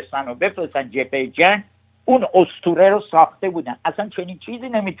بفرستن جبهه جنگ، اون اسطوره رو ساخته بودن. اصلا چنین چیزی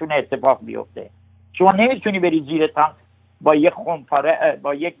نمیتونه اتفاق بیفته. شما نمیتونی بری زیر تانک با یک خمپاره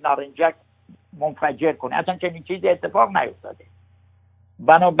با یک نارنجک منفجر کنی. اصلا چنین چیزی اتفاق نیفتاده.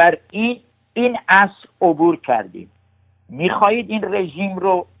 بنابراین این اصل عبور کردیم. میخواهید این رژیم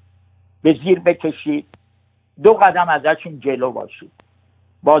رو به زیر بکشید، 2 قدم ازشون جلو باشید،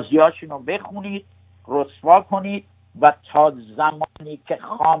 بازیاشون رو بخونید، رسوا کنید و تا زمانی که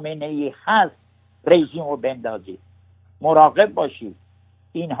خامنه‌ای هست رژیم رو بندازید. مراقب باشید،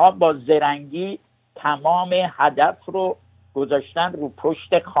 اینها با زرنگی تمام هدف رو گذاشتن رو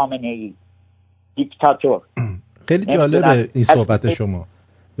پشت خامنه‌ای، دیکتاتور. خیلی جالبه این صحبت شما.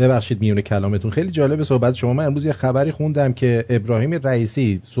 ببخشید میونه کلامتون، خیلی جالبه صحبت شما. من امروز یه خبری خوندم که ابراهیم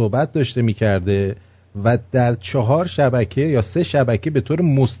رئیسی صحبت داشته میکرده و در 4 شبکه یا 3 شبکه به طور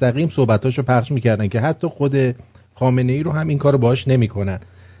مستقیم صحبتاشو پخش میکردن که حتی خود خامنه‌ای رو هم این کارو باهاش نمیکنن.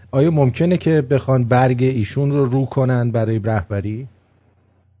 آیا ممکنه که بخوان برگ ایشون رو کنن برای رهبری؟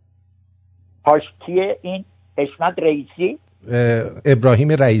 پاشتیه این حشمت رئیسی،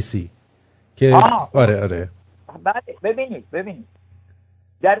 ابراهیم رئیسی که آره ببینید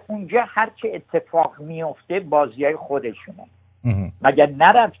در اونجا هر چه اتفاق میفته بازیای خودشونه. مگر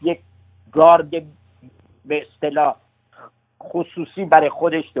نرفت یک گارد به اصطلاح خصوصی برای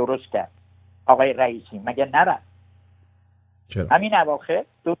خودش درست کرد آقای رئیسی؟ مگر نرفت؟ چرا؟ همین اواخر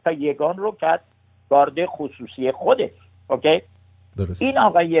 2 تا یگان رو کرد گارد خصوصی خودش. اوکی؟ درست. این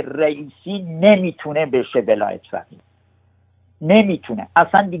آقای رئیسی نمیتونه بشه ولایت فقیه، نمیتونه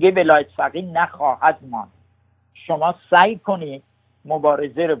اصلا، دیگه ولایت فقیه نخواهد ماند. شما سعی کنید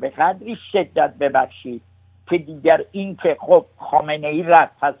مبارزه رو به قدری شدت ببخشید که دیگر این که خب خامنه‌ای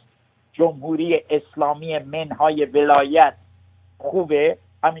رفت پس جمهوری اسلامی منهای ولایت خوبه.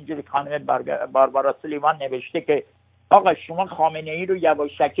 همینجوری خانم باربارا سلیمان نوشته که آقا شما خامنه‌ای رو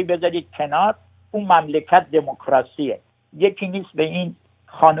یواشکی بذارید کنار، اون مملکت دموکراسیه. یکی نیست به این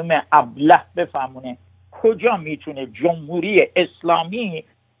خانم ابله بفهمونه کجا میتونه جمهوری اسلامی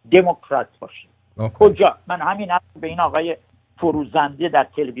دموکرات باشه. کجا؟ من همین حرف به این آقای فروزنده در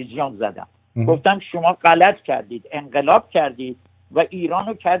تلویزیون زدم. گفتم شما غلط کردید، انقلاب کردید و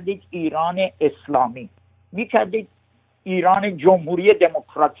ایرانو کردید ایران اسلامی، میکردید ایران جمهوری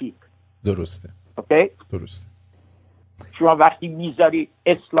دموکراتیک. درسته. اوکی؟ درسته. شما وقتی میذاری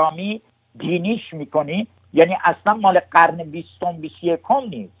اسلامی دینیش میکنی، یعنی اصلا مال قرن 20 21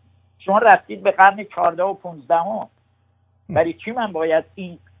 نیست. شما رفتید به قرن 14 و 15. برای چی من باید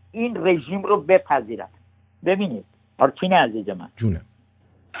این رژیم رو بپذیرم؟ ببینید آرتین عزیز من، جونم،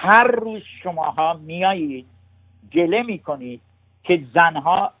 هر روز شماها میایید گله میکنید که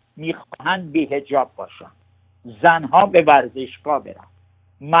زنها میخواهند بی‌حجاب باشن، زنها به ورزشگاه برن،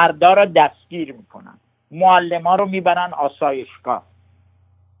 مردا رو دستگیر میکنن، معلما رو میبرن آسایشگاه،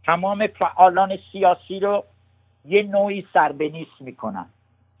 تمام فعالان سیاسی رو یه نوعی سربنیست میکنن.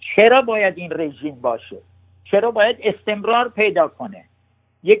 چرا باید این رژیم باشه؟ چرا باید استمرار پیدا کنه؟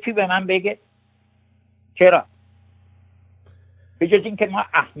 یکی به من بگه چرا؟ به جز این که ما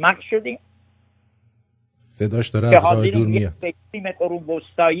احمق شدیم، صداش داره از راه دور میاد، که حاضریم قرون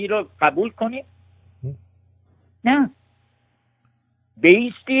وسطایی رو قبول کنیم؟ نه،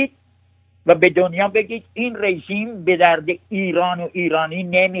 بایستید و به دنیا بگید این رژیم به درد ایران و ایرانی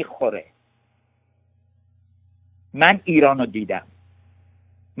نمیخوره. من ایرانو دیدم،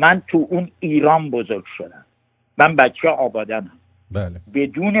 من تو اون ایران بزرگ شدم، من بچه آبادانم. بله.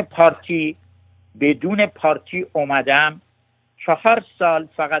 بدون پارتی اومدم 4 سال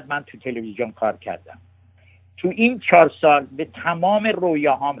فقط من تو تلویزیون کار کردم. تو این 4 سال به تمام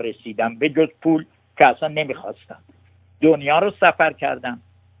رویاهام رسیدم، به جز پول که اصلا نمیخواستم. دنیا رو سفر کردم،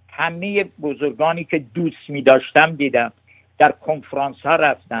 همه بزرگانی که دوست می‌داشتم دیدم، در کنفرانس ها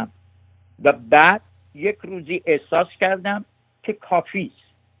رفتم و بعد یک روزی احساس کردم که کافیست.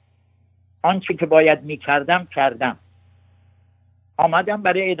 آنچه که باید می‌کردم کردم. آمدم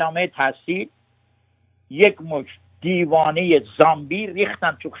برای ادامه تحصیل. یک مشت دیوانه زامبی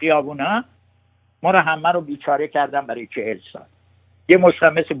ریختن تو خیابونا، ما رو همه رو بیچاره کردن برای 40 سال. یه مشت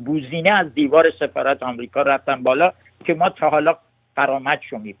مثل بوزینه از دیوار سفارت آمریکا رفتن بالا که ما تا حالا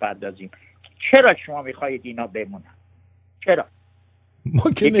فرامدشو میپردازیم. چرا شما میخواید اینا بمونن؟ چرا؟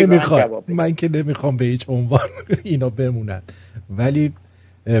 من که نمیخوام به هیچ عنوان اینا بمونن، ولی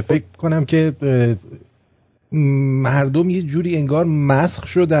فکر کنم که مردم یه جوری انگار مسخ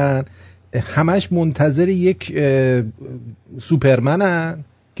شدن، همش منتظر یک سوپرمنن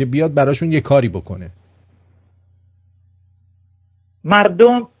که بیاد براشون یه کاری بکنه.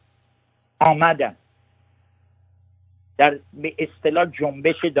 مردم آمدن در به اصطلاح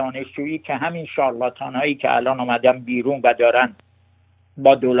جنبش دانشجویی که همین شارلاتان هایی که الان آمدن بیرون و دارن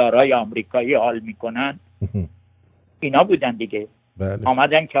با دلارهای آمریکایی حال میکنن اینا بودن دیگه. بله.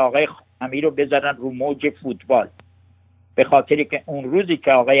 آمدن که آقای خاتمی رو بذارن رو موج فوتبال، به خاطری که اون روزی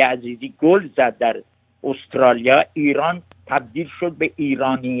که آقای عزیزی گل زد در استرالیا، ایران تبدیل شد به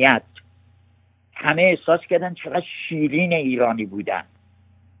ایرانیت. همه احساس کردن چقدر شیرین ایرانی بودن.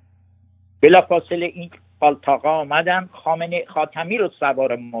 بلافاصله این پالتاقا آمدن خاتمی رو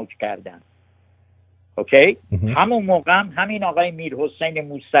سوار موج کردن. اوکی؟ همون موقع همین آقای میرحسین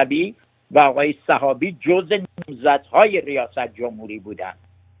موسوی و آقای صحابی جز نامزدهای ریاست جمهوری بودن.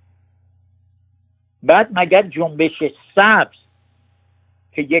 بعد مگر جنبش سبز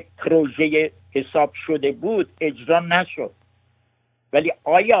که یک پروژه حساب شده بود اجرا نشد؟ ولی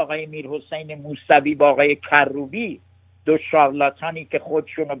آقای میرحسین موسوی با آقای کروبی، دو شارلاتانی که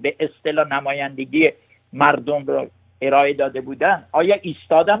خودشونو به اصطلاح نمایندگی مردم رو ارائه داده بودن، آیا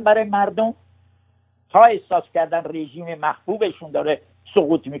ایستادن برای مردم؟ تا احساس کردن رژیم محبوبشون داره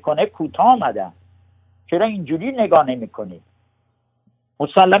سقوط میکنه کوتاه آمدن. چرا اینجوری نگاه نمیکنید؟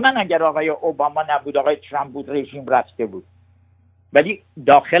 مسلما اگر آقای اوباما نبود، آقای ترامپ بود، رژیم رفته بود. ولی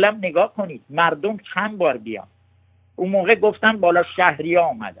داخلم نگاه کنید، مردم چند بار بیان. اون موقع گفتن بالا شهری ها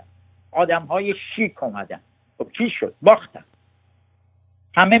آمدن، آدم های شیک آمدن. خب چی شد؟ باختن.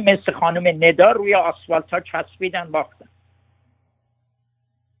 همه مثل خانم ندا روی آسفالت ها چسبیدن، باختن.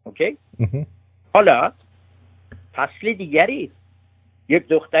 اوکی؟ حالا فصل دیگری، یک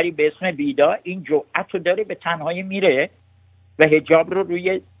دختری به اسم بیدا این جرأت رو داره، به تنهایی میره و حجاب رو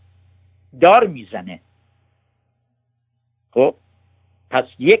روی دار میزنه. خب پس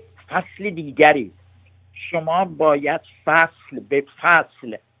یک فصل دیگری، شما باید فصل به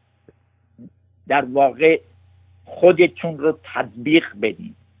فصل در واقع خودتون رو تطبیق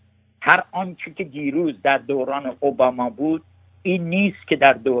بدین. هر آنچه که دیروز در دوران اوباما بود این نیست که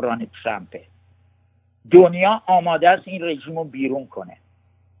در دوران ترامپه. دنیا آماده است این رژیم رو بیرون کنه.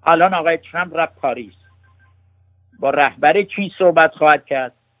 الان آقای ترامپ رفت پاریس، با رهبر چین صحبت خواهد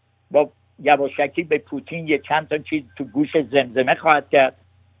کرد، با یواشکی به پوتین یک چند تا چیز تو گوش زمزمه خواهد کرد.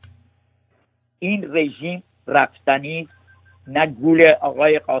 این رژیم رفتنی، نه گول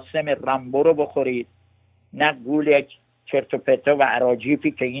آقای قاسم رامبو رو بخورید، نه گول چرت و پرتا و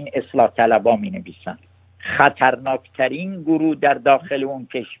اراجیفی که این اصلاح طلبا می نویسن. خطرناکترین گروه در داخل اون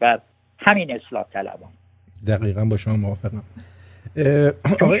کشور همین اصلاح طلبا. دقیقاً با شما موافقم.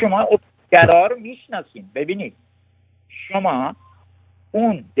 شما اصولگرا رو میشناسین. ببینید شما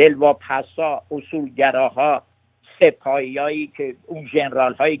اون دلواپسا اصولگراها، سپاهیایی که اون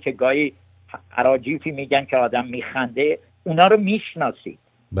ژنرال هایی که گاهی اراجیفی میگن که آدم میخنده، اونا رو میشناسید.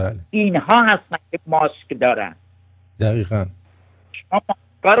 بله. اینها هستن که ماسک دارن. دقیقاً. شما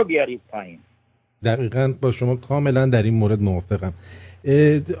ماسک رو بیارید پایین. دقیقاً با شما کاملا در این مورد موافقم.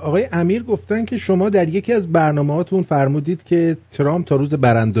 آقای امیر گفتن که شما در یکی از برنامه‌هاتون فرمودید که ترامپ تا روز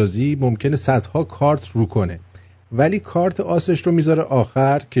براندازی ممکنه صدها کارت رو کنه، ولی کارت آسش رو میذاره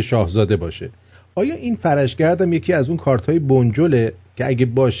آخر که شاهزاده باشه. آیا این فرشگردم یکی از اون کارت‌های بنجله که اگه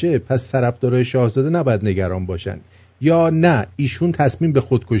باشه پس طرفدارای شاهزاده نباید نگران باشن، یا نه ایشون تصمیم به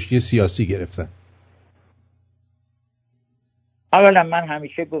خودکشی سیاسی گرفتن؟ اولا من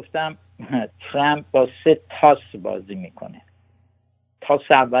همیشه گفتم ترامپ با 3 تاس بازی میکنه.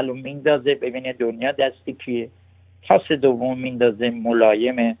 تاس اولو میندازه ببینه دنیا دستی کیه، تاس دوم میندازه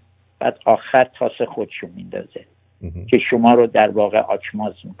ملایمه، بعد آخر تاس خودشو میندازه که شما رو در واقع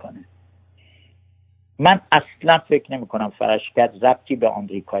آچماز میکنه. من اصلا فکر نمی کنم فرشگرد ربطی به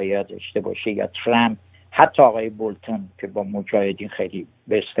آمریکایی‌ها داشته باشه یا ترامپ حتی آقای بولتون که با مجاهدین خیلی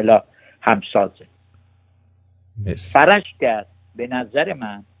به اصطلاح همسازه. فرش کرد به نظر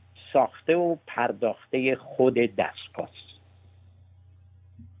من ساخته و پرداخته خود دستپاست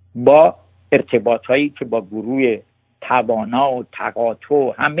با ارتباط هایی که با گروه توانا و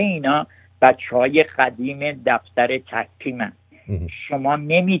تقاطع همه اینا بچه های قدیم دفتر تحکیمن. شما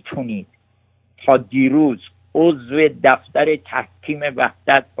نمیتونید تا دیروز عضو دفتر تحکیم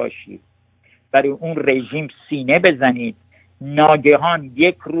وحدت باشید، برای اون رژیم سینه بزنید، ناگهان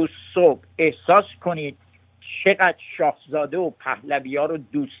یک روز صبح احساس کنید چقدر شاهزاده و پهلوی ها رو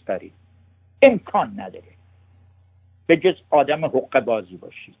دوست دارید. امکان نداره به جز آدم حقه بازی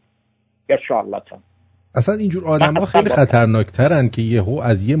باشید یا شارلاتان. اصلا اینجور آدم ها خیلی خطرناکترن که یهو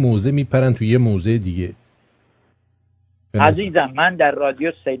از یه موضع میپرن تو یه موضع دیگه. عزیزم من در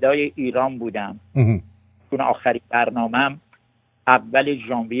رادیو صدای ایران بودم. اون آخرین برنامه‌ام اول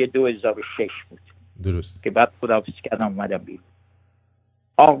ژانویه 2006 بود. درست. که بعد خداحافظی کردم اومدم بیرون.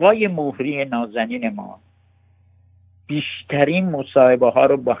 آقای مهری نازنین ما بیشترین مصاحبه ها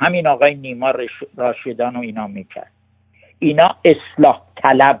رو با همین آقای نیما راشدان و اینا میکرد. اینا اصلاح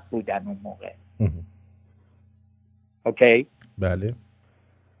طلب بودن اون موقع. اوکی؟ بله.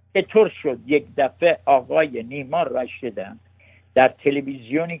 چطور شد یک دفعه آقای نیما راشدان در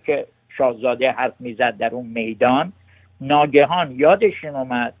تلویزیونی که شاهزاده حرف میزد در اون میدان ناگهان یادشون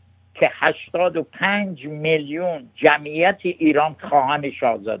اومد که 85 میلیون جمعیت ایران خواهان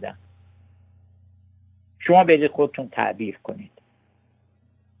شاهزاده. شما برید خودتون تعبیر کنید.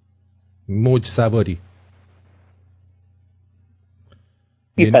 موج سواری.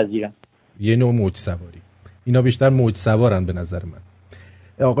 میپذیرم. یه نوع موج سواری. اینا بیشتر موج سوارن به نظر من.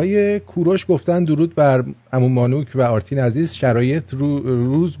 آقای کوروش گفتن درود بر عمو مانوک و آرتین عزیز. شرایط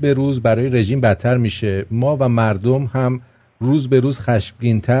روز به روز برای رژیم بدتر میشه. ما و مردم هم روز به روز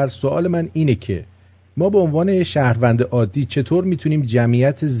خشمگین‌تر. سوال من اینه که ما به عنوان شهروند عادی چطور میتونیم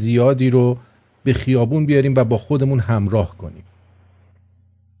جمعیت زیادی رو به خیابون بیاریم و با خودمون همراه کنیم؟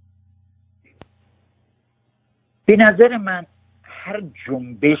 به نظر من هر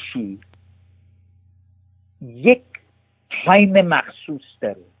جنبشی یک تایم مخصوص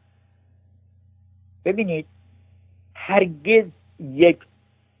داره. ببینید هرگز یک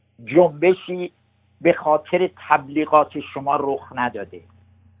جنبشی به خاطر تبلیغات شما رخ نداده.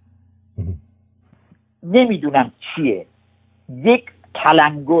 نمیدونم چیه، یک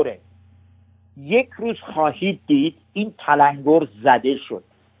تلنگره. یک روز خواهید دید این تلنگر زده شد،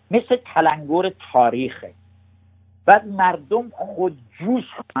 مثل تلنگر تاریخه. بعد مردم خود جوش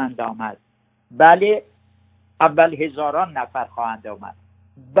خواهند آمد. بله اول هزاران نفر خواهند آمد،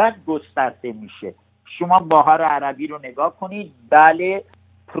 بعد گسترده میشه. شما بهار عربی رو نگاه کنید. بله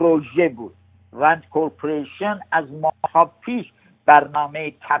پروژه بود. رند کورپوریشن از ماها پیش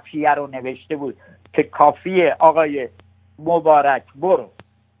برنامه تپیه رو نوشته بود که کافیه آقای مبارک برو.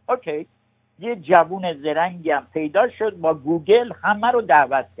 اوکی، یه جوون زرنگی هم پیدا شد با گوگل همه رو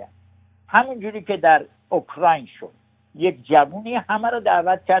دعوت کرد. همون جوری که در اوکراین شد، یک جوونی همه رو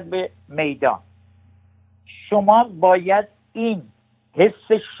دعوت کرد به میدان. شما باید این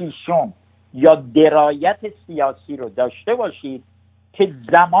حس شیشم یا درایت سیاسی رو داشته باشید که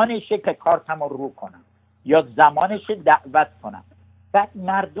زمانشه که کارتمو رو کنم یا زمانشه دعوت کنم. بعد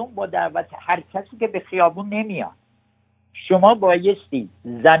مردم با دعوت هر کسی که به خیابون نمیاد. شما بایستی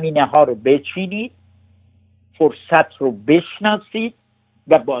زمینه ها رو بچینید، فرصت رو بشناسید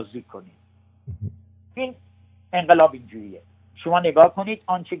و بازی کنید. این انقلاب اینجوریه. شما نگاه کنید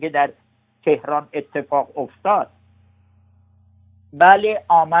آنچه که در تهران اتفاق افتاد. بله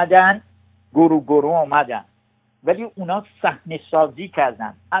آمدن گروه آمدن، ولی اونا صحنه سازی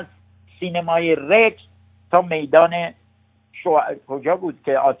کردن. از سینمای رکس تا میدان کجا بود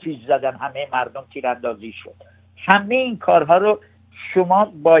که آتیش زدن همه مردم تیراندازی شد. همه این کارها رو شما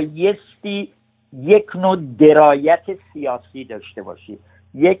بایستی یک نوع درایت سیاسی داشته باشید،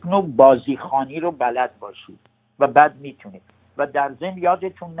 یک نوع بازیخوانی رو بلد باشید و بعد میتونید. و در ضمن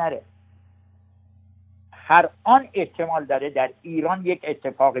یادتون نره هر آن احتمال داره در ایران یک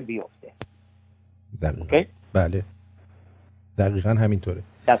اتفاق بیفته. دقیقا. بله دقیقا همینطوره.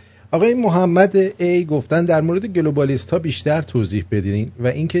 آقای محمد ای گفتن در مورد گلوبالیست ها بیشتر توضیح بدین و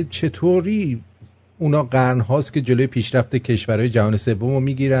اینکه چطوری اونا قرن هاست که جلوی پیشرفت کشورهای جهان سوم رو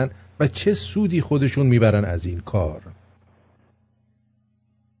میگیرن و چه سودی خودشون میبرن از این کار.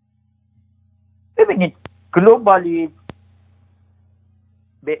 ببینید گلوبالیسم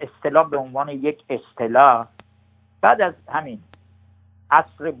به اصطلاح به عنوان یک اصطلاح بعد از همین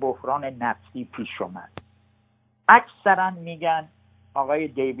عصر بحران نفتی پیش اومد. اکثرا میگن آقای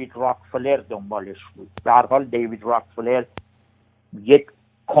دیوید راکفلر دنبالش بود. به هر حال دیوید راکفلر یک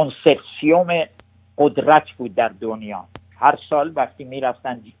کنسرسیوم قدرت بود در دنیا. هر سال وقتی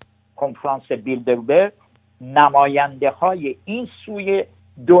میرفتن کنفرانس بیلدربرگ، نماینده های این سوی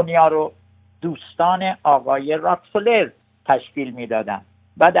دنیا رو دوستان آقای راکفلر تشکیل میدادن.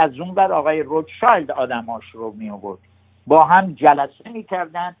 بعد از اون بر آقای روتشایلد آدماش رو می آورد، با هم جلسه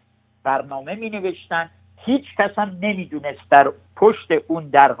میکردن، برنامه می نوشتن. هیچ کس هم نمیدونست در پشت اون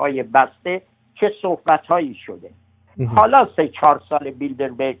درهای بسته چه صحبتهایی شده. حالا 3-4 سال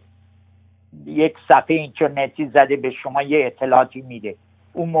بیلدربرگ یک صفحه اینترنتی زده به شما یه اطلاعاتی میده.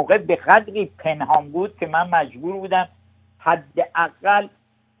 اون موقع به قدری پنهان بود که من مجبور بودم حداقل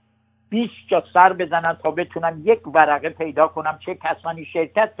 20 جا سر بزنم تا بتونم یک ورقه پیدا کنم چه کسانی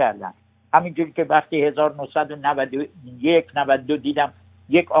شرکت کردن. همینجوری که وقتی 1991-92 دیدم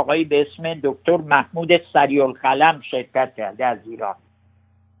یک آقایی به اسم دکتر محمود سریع‌القلم شرکت کرده از ایران.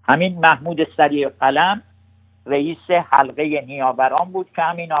 همین محمود سریع‌القلم رئیس حلقه نیاوران بود که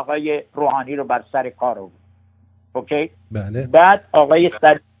همین آقای روحانی رو بر سر کار بود. اوکی؟ بله. بعد آقای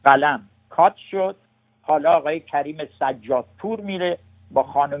سریع‌القلم کات شد، حالا آقای کریم سجادپور میره با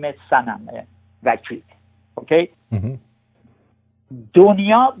خانم صنم وکیل. اوکی؟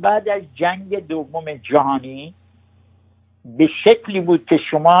 دنیا بعد از جنگ دوم جهانی به شکلی بود که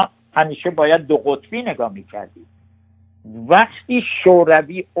شما همیشه باید دو قطبی نگاه میکردید. وقتی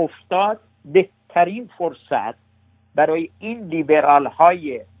شوروی افتاد، بهترین فرصت برای این لیبرال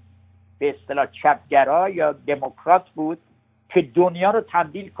های به اصطلاح چپگرا یا دموکرات بود که دنیا رو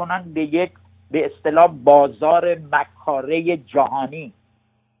تبدیل کنن به یک به اصطلاح بازار مکاره جهانی.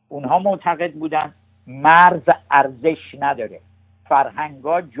 اونها معتقد بودن مرز ارزش نداره،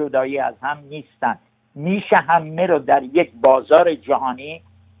 فرهنگ‌ها جدایی از هم نیستن، میشه همه رو در یک بازار جهانی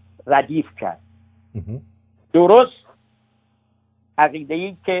ردیف کرد. درست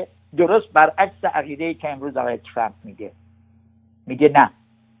عقیده‌ای که درست برعکس عقیده‌ای که امروز آقای ترامپ میگه نه،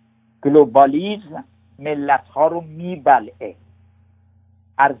 گلوبالیسم ملت‌ها رو میبلعه،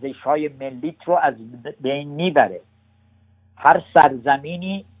 ارزش‌های ملیت رو از بین میبره. هر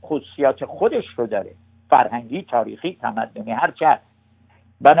سرزمینی خصوصیات خودش رو داره، فرهنگی، تاریخی، تمدنی، هر چه.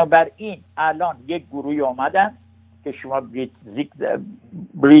 بنابراین الان یک گروهی آمدن که شما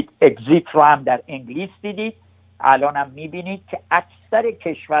بریت اگزیت رو هم در انگلیس دیدید، الان هم میبینید که اکثر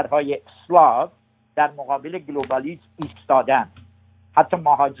کشورهای اسلاو در مقابل گلوبالیسم ایستادن، حتی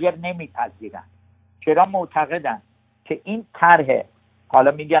مهاجر نمیپذیرن. چرا؟ معتقدن که این طرح،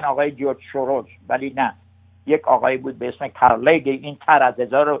 حالا میگن آقای جورج سوروش، ولی نه، یک آقای بود به اسم کارلگی، این طرح از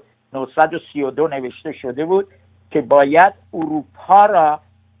 1932 نوشته شده بود که باید اروپا را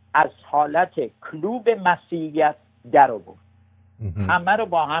از حالت کلوب مسیحیت در آورد، همه رو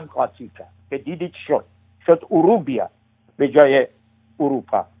با هم قاطی کرد که دیدید شد اروپا به جای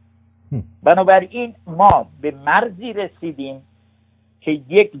اروپا. بنابراین ما به مرزی رسیدیم که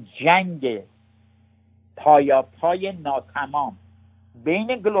یک جنگ پایاپای ناتمام بین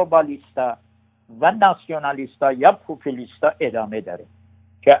گلوبالیستا و ناسیونالیستا یا پوپولیستا ادامه داره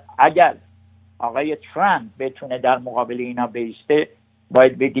که اگر آقای ترامپ بتونه در مقابل اینا بیسته،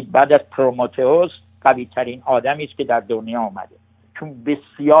 باید بگید بعد از پرومتئوس قوی ترین آدمی است که در دنیا آمده، چون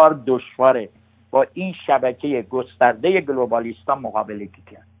بسیار دشواره با این شبکه گسترده گلوبالیستا مقابله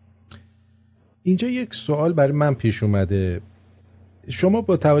کرد. اینجا یک سوال برای من پیش اومده. شما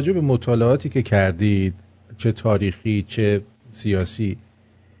با توجه به مطالعاتی که کردید، چه تاریخی چه سیاسی،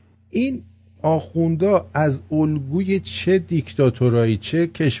 این آخوندا از الگوی چه دیکتاتورایی، چه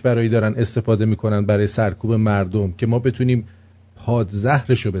کشورایی دارن استفاده میکنن برای سرکوب مردم که ما بتونیم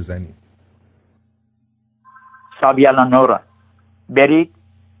پادزهرشو بزنیم؟ سابیالا نورا، برید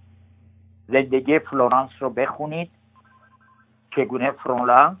زندگی فلورانس رو بخونید، چگونه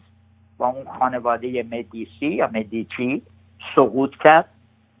فلورانس با اون خانواده مدیسی یا مدیچی سقوط کرد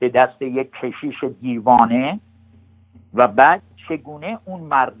به دست یک کشیش دیوانه و بعد چگونه اون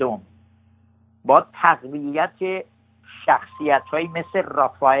مردم با تقویت شخصیت‌هایی مثل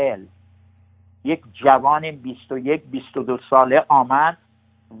رافائل، یک جوان 21-22 ساله آمد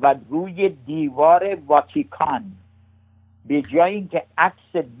و روی دیوار واتیکان به جای اینکه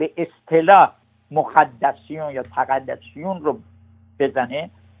عکس به اصطلاح مقدسیون یا تقدسیون رو بزنه،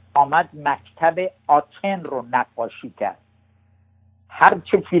 آمد مکتب آتن رو نقاشی کرد.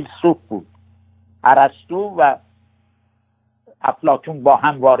 هرچه فیلسوف بود، ارسطو و افلاطون با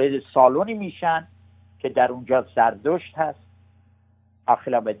هم وارد سالونی میشن که در اونجا زرتشت هست،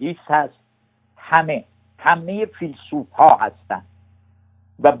 آخیلابدیس هست، همه فیلسوف ها هستن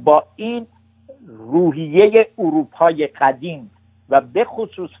و با این روحیه اروپای قدیم و به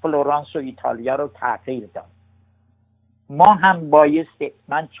خصوص فلورانس و ایتالیا رو تغییر داد. ما هم بایسته،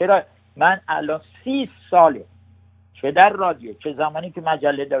 من الان 30 ساله چه در رادیو، چه زمانی که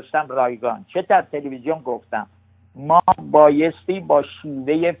مجله داشتم رایگان، چه در تلویزیون گفتم ما بایستی با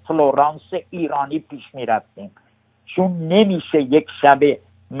شیوه فلورانس ایرانی پیش میرفتیم، چون نمیشه یک شبه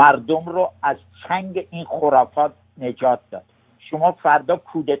مردم رو از چنگ این خرافات نجات داد. شما فردا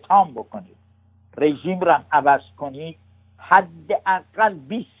کودتام بکنید، رژیم رو عوض کنید، حداقل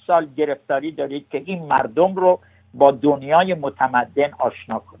 20 سال گرفتاری دارید که این مردم رو با دنیای متمدن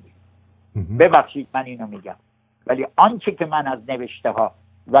آشنا کنید. ببخشید من اینو میگم، ولی آنچه که من از نوشته ها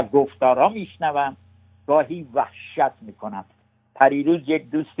و گفتارها میشنوم گاهی وحشت میکنم. پریروز یک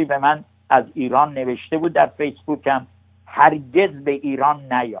دوستی به من از ایران نوشته بود در فیسبوکم هرگز به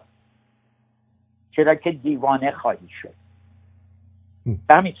ایران نیا، چرا که دیوانه خواهی شد.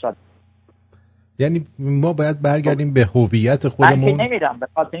 همین سال یعنی ما باید برگردیم به هویت خودمون. من که نمیرم به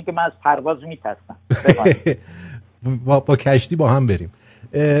خاطر اینکه من از پرواز میترسم. با کشتی با هم بریم.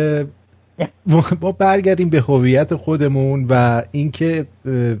 ما برگردیم به هویت خودمون و اینکه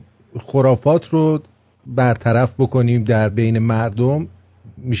خرافات رو برطرف بکنیم در بین مردم،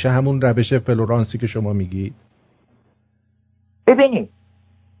 میشه همون روش فلورانسی که شما میگید. ببینید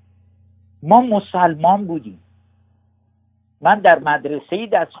ما مسلمان بودیم. من در مدرسه‌ای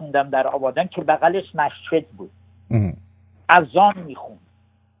درس خوندم در آبادان که بغلش مسجد بود، اذان میخوند.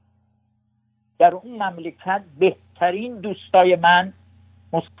 در اون مملکت بهترین دوستای من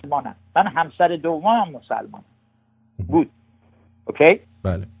مسلمانم. من همسر دومم مسلمان بود. اوکی؟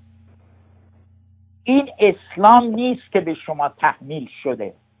 بله. این اسلام نیست که به شما تحمیل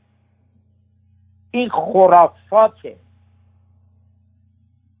شده، این خرافاته.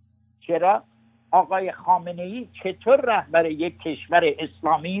 چرا؟ آقای خامنه‌ای چطور رهبر یک کشور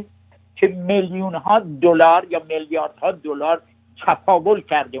اسلامی است که میلیون ها دلار یا میلیاردها دلار چپاول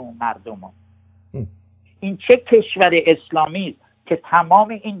کرده اون مردم؟ این چه کشور اسلامی است که تمام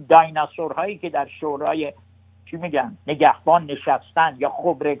این دایناسورهایی که در شورای چی میگن نگهبان نشستن یا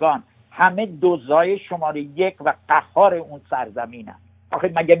خبرگان همه دزدای شماره 1 و قهار اون سرزمینن؟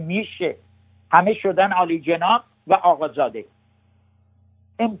 آخه مگه میشه؟ همه شدن عالی جناب و آقازاده.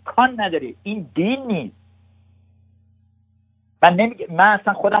 امکان نداره. این دین نیست. من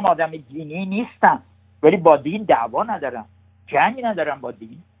اصلا خودم آدم دینی نیستم، ولی با دین دعوا ندارم، جنگ ندارم با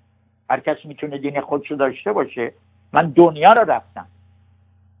دین. هر کس میتونه دین خودشو داشته باشه. من دنیا رو رفتم.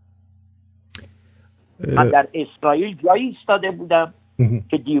 من در اسرائیل جایی ایستاده بودم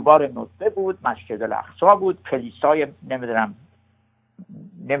که دیوار نطفه بود، مسجد الاقصی بود، کلیسای نمیدونم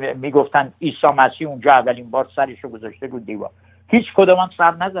میگفتن عیسی مسیح اونجا اولین بار سرشو گذاشته بود دیوار. هیچ کدوم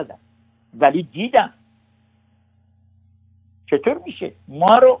سر نزدم، ولی دیدم. چطور میشه؟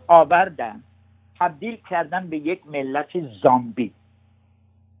 ما رو آوردن تبدیل کردن به یک ملت زامبی.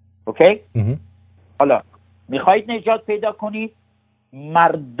 اوکی؟ حالا میخواید نجات پیدا کنید،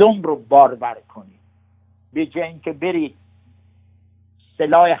 مردم رو بارور کنید. به جای اینکه برید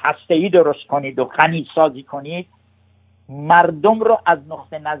سلاح هسته‌ای درست کنید و خنیج سازی کنید، مردم رو از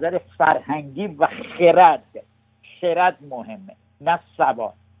نقطه نظر فرهنگی و خرد مهمه، نه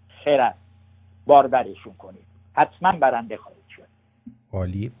سواد، خرد باربرشون کنید. حتما برنده خواهید شد.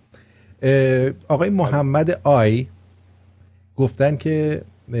 عالی. آقای محمد آی گفتن که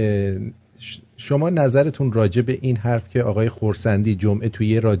شما نظرتون راجع به این حرف که آقای خورسندی جمعه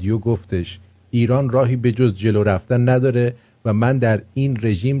توی رادیو گفتش ایران راهی به جز جلو رفتن نداره و من در این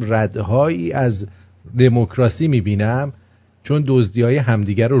رژیم ردهایی از دموکراسی میبینم چون دزدی‌های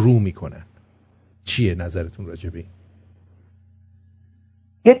همدیگر رو میکنن. چیه نظرتون راجع به این؟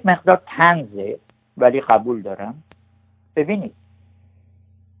 یک مقدار طنزه ولی قبول دارم. ببینید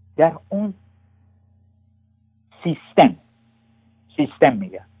در اون سیستم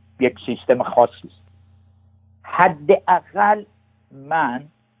میگم، یک سیستم خاصی است. حداقل من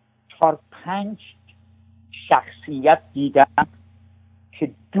 4-5 شخصیت دیدم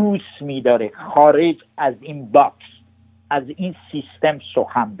که دوست می‌داره خارج از این باکس، از این سیستم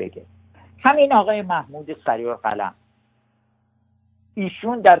سخن بگه. همین آقای محمود سریع قلم،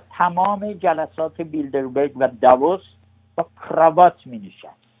 ایشون در تمام جلسات بیلدربرگ و داووس با کراوات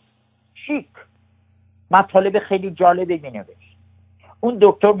می‌نشست، شیک، مطالب خیلی جالبی می‌نوشت. اون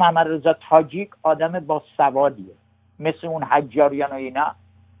دکتر محمد رضا تاجیک آدم با سوادیه، مثل اون حجاریان و اینا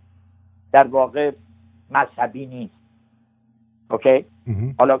در واقع مذهبی نیست. اوکی؟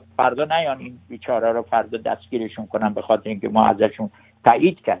 حالا فردا نیان این بیچاره رو فردا دستگیرشون کنن به خاطر اینکه ما ازشون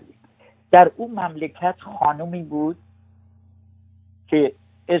تایید کردیم. در اون مملکت خانومی بود که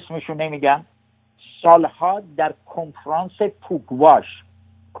اسمشو نمیگم، سالها در کنفرانس پوگواش،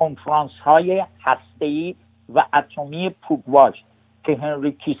 کنفرانس های هسته‌ای و اتمی پوگواش که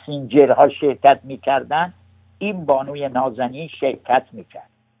هنری کیسینجرها شرکت میکردن، این بانوی نازنین شرکت میکرد.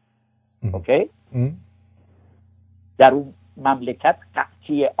 اوکی؟ در اون مملکت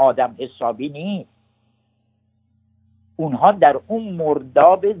قحطی آدم حسابی نیست. اونها در اون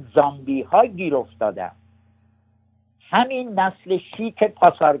مرداب زامبی ها گیر افتادن. همین نسل شیک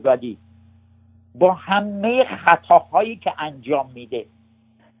پاسارگادی با همه خطاهایی که انجام میده،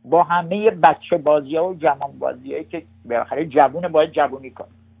 با همه بچه بازی ها و جوان بازی هایی که بالاخره جوون باید جوونی کنه،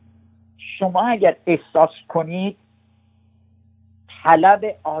 شما اگر احساس کنید طلب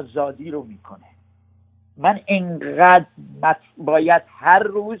آزادی رو میکنه. من اینقدر باید هر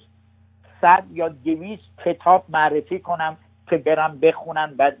روز 100 یا 200 کتاب معرفی کنم که برم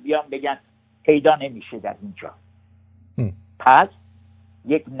بخونن بعد بیان بگن پیدا نمیشه در اینجا. پس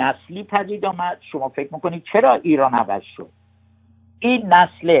یک نسلی پدید آمد. شما فکر میکنید چرا ایران عوض شد؟ این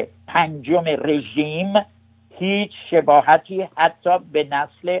نسل پنجم رژیم هیچ شباهتی حتی به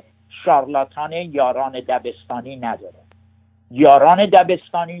نسل شارلاتان یاران دبستانی نداره. یاران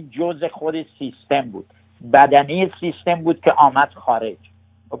دبستانی جز خود سیستم بود، بدنه سیستم بود که آمد خارج.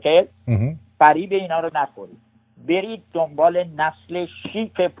 اوکی؟ فریب اینا رو نخورید، برید دنبال نسل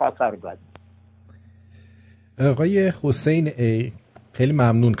شیک پاسارگادی. آقای حسین ای خیلی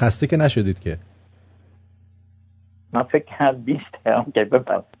ممنون. خسته که نشدید که؟ من فکر کنم 20 هم که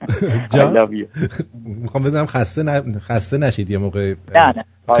بپرم. میخوام بدونم خسته نشید یه موقع؟ نه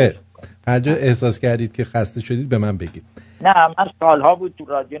خیر، هر جا احساس کردید که خسته شدید به من بگید. نه، من سالها بود تو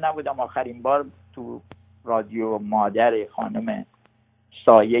رادیو نبودم. آخرین بار تو رادیو مادر خانم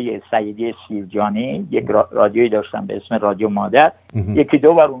سایه سیدی سیرجانی یک رادیویی داشتم به اسم رادیو مادر. یکی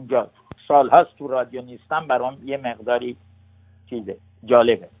دو بار اونجا، سالهاست تو رادیو نیستم، برام یه مقداری چیزه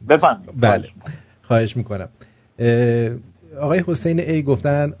جالبه. بفرمایید. بله، خواهش میکنم. آقای حسین ای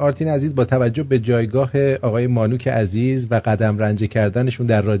گفتن آرتین عزیز با توجه به جایگاه آقای مانوک عزیز و قدم رنجه کردنشون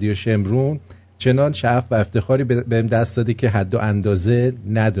در رادیو شمرون چنان شعف و افتخاری بهم دست داده که حد و اندازه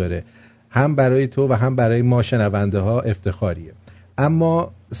نداره. هم برای تو و هم برای ما شنونده ها افتخاریه.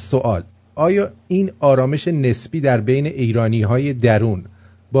 اما سوال، آیا این آرامش نسبی در بین ایرانی های درون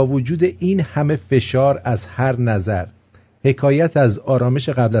با وجود این همه فشار از هر نظر حکایت از آرامش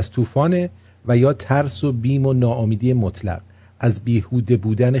قبل از طوفانه و یا ترس و بیم و ناامیدی مطلق از بیهوده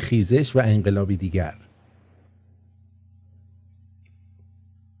بودن خیزش و انقلابی دیگر؟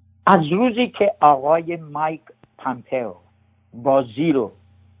 از روزی که آقای مایک پامپئو بازی رو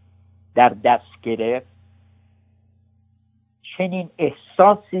در دست گرفت، چنین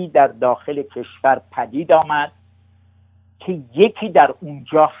احساسی در داخل کشور پدید آمد که یکی در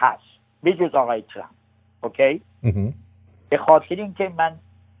اونجا هست به جز آقای ترامپ. اوکی؟ به خاطر اینکه من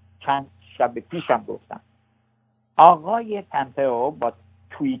چند شب پیشم گفتم آقای پامپئو با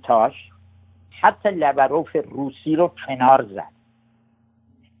توییتاش حتی لبروف روسی رو کنار زد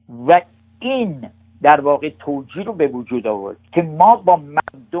و این در واقع توجیه رو به وجود آورد که ما با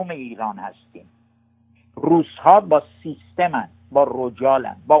مردم ایران هستیم. روس‌ها با سیستمن، با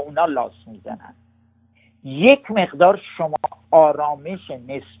رجالن، با اونا لاس میزنن. یک مقدار شما آرامش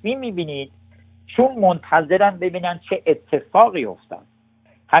نسبی میبینید چون منتظرن ببینن چه اتفاقی افتاد.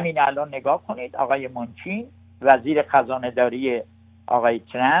 همین الان نگاه کنید، آقای مونچین وزیر خزانه داری آقای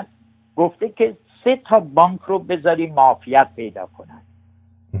ترامپ گفته که 3 بانک رو بذاری معافیت پیدا کنن.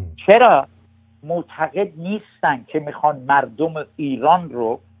 چرا؟ معتقد نیستن که میخوان مردم ایران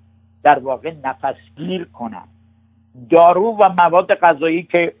رو در واقع نفسگیر کنن. دارو و مواد غذایی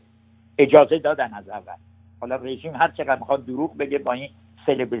که اجازه دادن از اول. حالا رژیم هر چقدر میخواد دروغ بگه با این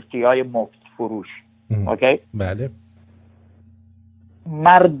سلبریتی های مفت فروش. اوکی؟ بله.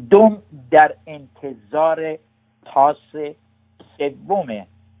 مردم در انتظار تاس سوم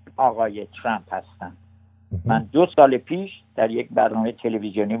آقای ترامپ هستن. من 2 سال پیش در یک برنامه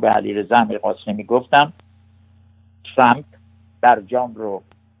تلویزیونی به علیرضا امیرقاسمی گفتم ترامپ برجام رو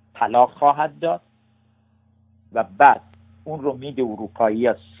طلاق خواهد داد و بعد اون رو میده اروپایی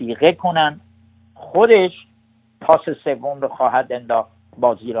ها صیغه کنن، خودش تاس سوم رو خواهد انداخت،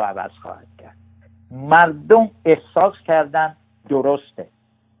 بازی رو عوض خواهد کرد. مردم احساس کردن درسته.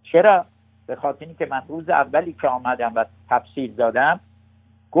 چرا؟ به خاطر اینکه من روز اولی که آمدم و تفسیر دادم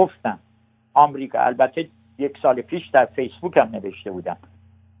گفتم آمریکا، البته 1 سال پیش در فیسبوک هم نوشته بودم،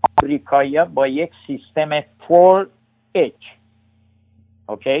 آمریکایی‌ها با یک سیستم 4H،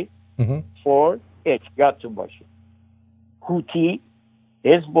 اوکی؟ 4H یادتون باشه، هوتی،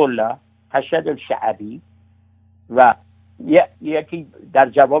 حزب الله، حشد الشعبی و یکی در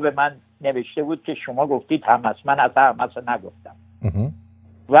جواب من نوشته بود که شما گفتید حماس، من از حماس نگفتم،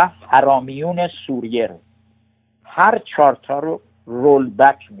 و حرامیون سوریه رو، هر 4 رو رول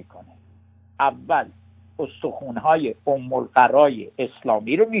بک میکنه. اول استخوان‌های القرای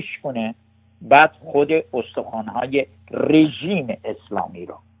اسلامی رو میشکنه، بعد خود استخوان‌های رژیم اسلامی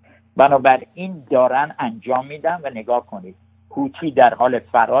رو. بنابراین دارن انجام میدن و نگاه کنید هوتی در حال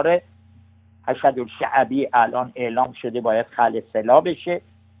فراره، اشهد الشعبی الان اعلام شده باید خلع سلاح بشه،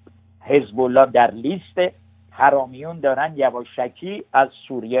 حزب الله در لیست، حرامیون دارن یواشکی از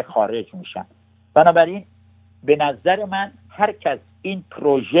سوریه خارج میشن. بنابراین به نظر من هر کس این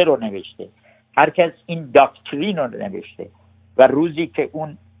پروژه رو نوشته، هر کس این داکترین رو نوشته و روزی که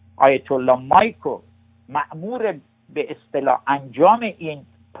اون آیت الله مایکو مأمور به اصطلاح انجام این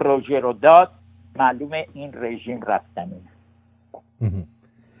پروژه رو داد، معلومه این رژیم رفتنی.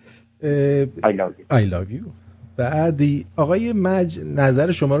 I love you. بعدی آقای مج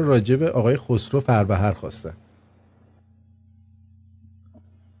نظر شما رو راجع به آقای خسرو فربهر خواستن.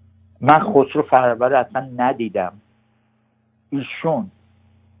 من خسرو فربهر اصلا ندیدم. ایشون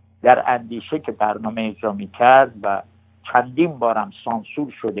در اندیشه که برنامه اجرا می‌کرد و چندین بارم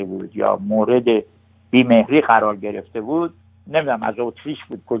سانسور شده بود یا مورد بیمهری قرار گرفته بود، نمیدونم از اتریش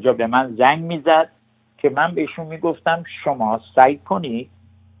بود کجا به من زنگ میزد که من بهشون میگفتم شما سعی کنید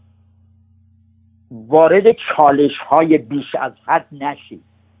وارد چالش های بیش از حد نشید.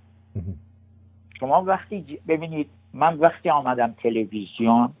 شما وقتی ببینید، من وقتی آمدم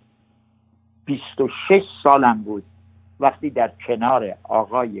تلویزیون 26 سالم بود، وقتی در کنار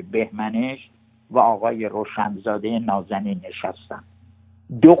آقای بهمنش و آقای روشنزاده نازنین نشستم،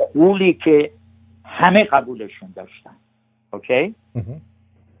 دو قولی که همه قبولشون داشتن. اوکی؟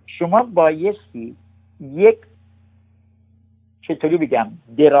 شما بایستی یک چطوری بگم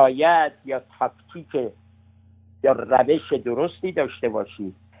درایت یا تاکتیک یا روش درستی داشته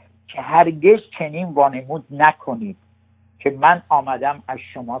باشید که هرگز چنین وانمود نکنید که من آمدم از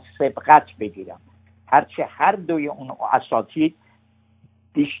شما سبقت بگیرم، هرچه هر دوی اون اساتید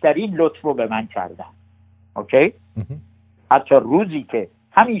بیشترین لطف رو به من کردن. اوکی؟ حتی روزی که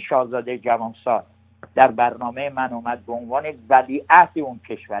همین شاهزاده جوانسال در برنامه من اومد به عنوان ولیعهد اون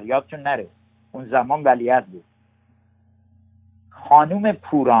کشور، یادتون نره اون زمان ولیعهد بود، خانم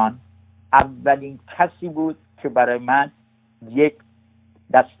پوران اولین کسی بود که برای من یک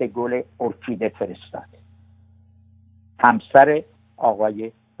دسته گل ارکیده فرستاد، همسر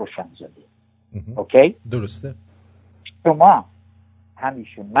آقای روشنزاده. اوکی؟ درسته. شما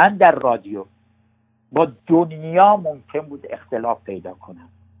همیشه، من در رادیو با دنیا ممکن بود اختلاف پیدا کنم،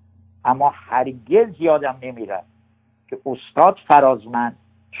 اما هرگز یادم نمیره که استاد فرازمند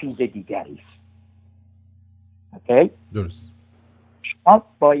چیز دیگری است. اوکی؟ درست. شما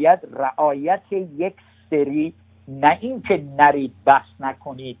باید رعایت یک سری، نه این که نرید بحث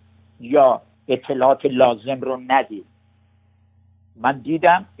نکنید یا اطلاعات لازم رو ندید. من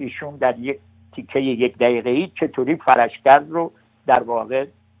دیدم ایشون در یک تیکه 1 دقیقه‌ای چطوری فرشگرد رو در واقع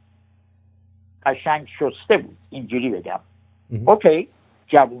قشنگ شسته بود، اینجوری بگم. اوکی،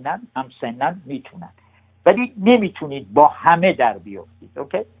 جوونن، همسنن، میتونن، ولی نمیتونید با همه در بیافتید.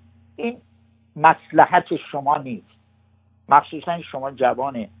 اوکی؟ این مصلحت شما نیست، مخصوصا شما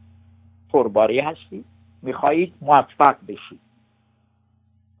جوان پرباری هستید، میخواهید موفق بشید.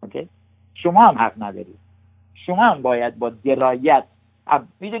 اوکی؟ شما هم حق ندارید، شما هم باید با درایت،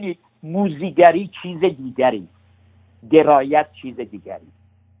 میدونید موزیگری چیز دیگری، درایت چیز دیگری.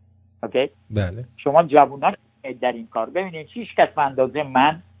 اوکی؟ بله. شما جوونا در این کار ببینید هیچ کس به اندازه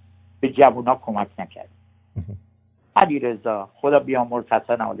من به جوونا کمک نکرد. علیرضا، خدا بیامرز،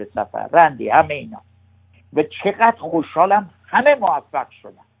 حسن آل سفر، رندی، همه اینا. و چقدر خوشحالم همه موفق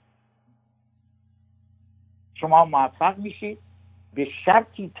شدن. شما موفق میشید به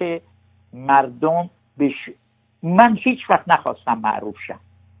شرطی که مردم من هیچ وقت نخواستم معروف شم،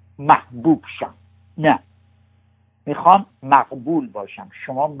 محبوب شم، نه، میخوام مقبول باشم.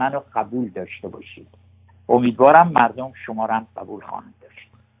 شما منو قبول داشته باشید، امیدوارم مردم شما رو هم قبول خواهند داشت.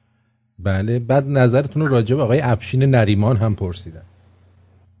 بله. بعد نظرتون رو راجع به آقای افشین نریمان هم پرسیدن.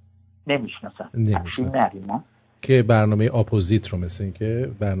 نمیشناسم افشین نریمان که برنامه اپوزیت رو، مثل این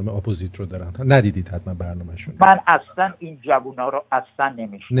که برنامه اپوزیت رو دارن، ندیدید حتما برنامه‌شون؟ من اصلا این جوونا رو اصلا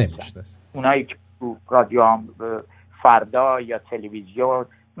نمیشناسم. اونایی که تو رادیو هم فردا یا تلویزیون،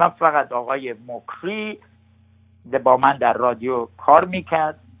 من فقط آقای مکری با من در رادیو کار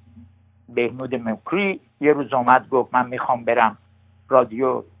میکرد، بهنود مکری، یه روز اومد گفت من میخوام برم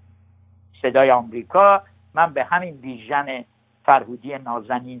رادیو صدای آمریکا. من به همین بیژن فرهودی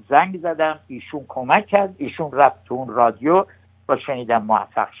نازنین زنگ زدم، ایشون کمک کرد، ایشون رفت تو اون رادیو و شنیدم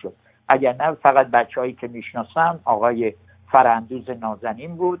موفق شد. اگر نه فقط بچه‌هایی که میشناسم آقای فراندوز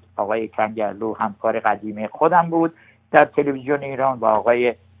نازنین بود، آقای کنگرلو همکار قدیمی خودم بود در تلویزیون ایران و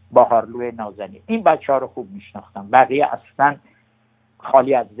آقای باهارلو نازنین. این بچه‌ها رو خوب میشناختم، بقیه اصلا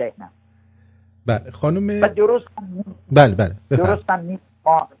خالی از ذهنم. بله خانم. و درست بله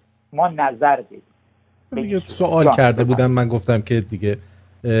ما نظر بدیم. دیگه سوال کرده بودم، من گفتم که دیگه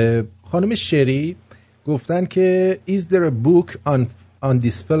خانم شری گفتن که Is there a book on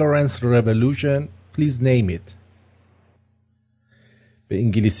this Florence revolution? Please name it. به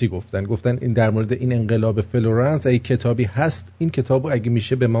انگلیسی گفتن این در مورد این انقلاب فلورانس اگه کتابی هست این کتابو اگه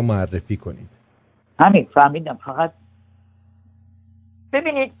میشه به ما معرفی کنید. همین فهمیدم. فقط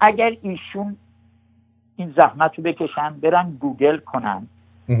ببینید اگر ایشون این زحمت رو بکشن برن گوگل کنن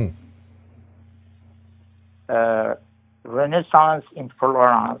رنسانس این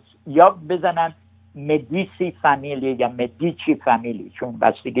فلورانس یا بزنن مدیسی فامیلی یا مدیچی فامیلی، چون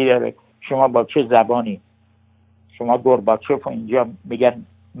بستگی داره شما با چه زبانی. شما گورباچوف اینجا میگن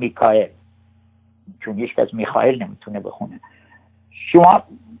میکائیل، چون هیچ کس میخائیل نمیتونه بخونه. شما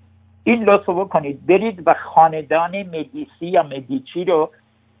این لطفو بکنید برید و خاندان مدیسی یا مدیچی رو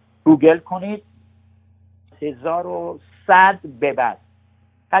گوگل کنید 1100 به بعد.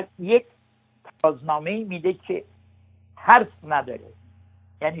 پس یک تازنامه‌ای میده که حرف نداره،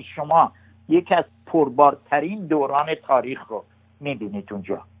 یعنی شما یک از پربارترین دوران تاریخ رو میبینید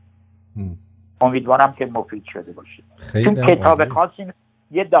اونجا. امیدوارم که مفید شده باشید. چون کتاب خاصی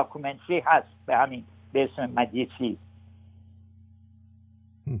یه داکومنتری هست به همین به اسم مدیسی.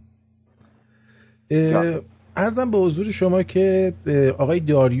 عرضم به حضور شما که آقای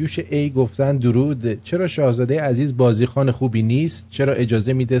داریوش ای گفتن درود، چرا شاهزاده عزیز بازیخوان خوبی نیست؟ چرا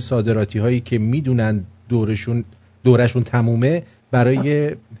اجازه میده صادراتی هایی که میدونن دورشون تمومه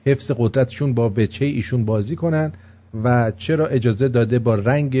برای حفظ قدرتشون با بچه ایشون بازی کنن و چرا اجازه داده با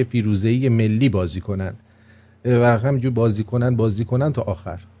رنگ فیروزه‌ای ملی بازی کنن و همینجور بازی کنن تا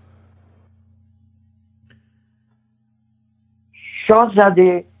آخر؟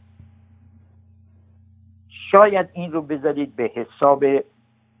 شاهزاده شاید این رو بذارید به حساب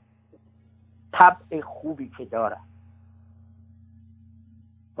طبع خوبی که داره.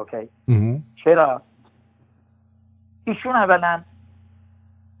 اوکی؟ چرا؟ ایشون اولا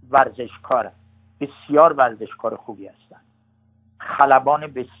ورزشکاره، بسیار ورزشکار خوبی هستن، خلبان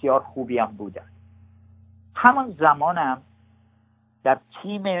بسیار خوبی هم بودن. همون زمانم در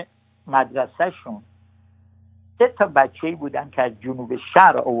تیم مدرسهشون 3 بچه‌ای بودن که از جنوب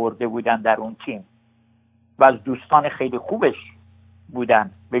شهر آورده بودن در اون تیم و از دوستان خیلی خوبش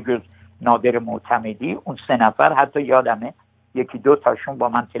بودن به جز نادر معتمدی. اون 3 نفر حتی یادمه 1-2 تاشون با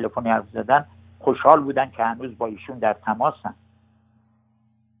من تلفنی حرف زدن، خوشحال بودن که هنوز با ایشون در تماسن.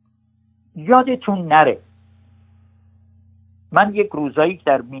 یادتون نره من یک روزایی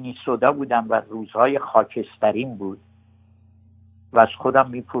در مینیسوتا بودم و روزهای خاکسترین بود و از خودم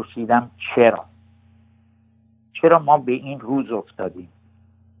میپرسیدم چرا ما به این روز افتادیم؟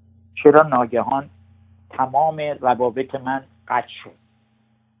 چرا ناگهان تمام روابط من قطع شد؟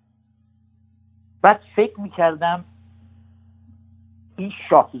 بعد فکر میکردم این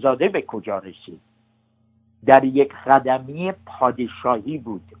شاهزاده به کجا رسید؟ در یک خدمی پادشاهی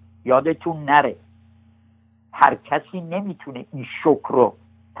بود. یادتون نره هر کسی نمیتونه این شوک رو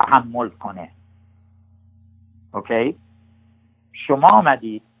تحمل کنه. اوکی؟ شما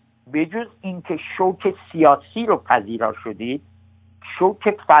آمدید به جز اینکه شوک سیاسی رو پذیرا شدید، شوک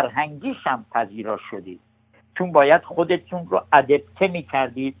فرهنگیش هم پذیرا شدید، چون باید خودتون رو ادپته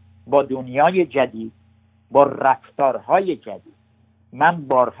میکردید با دنیای جدید، با رفتارهای جدید. من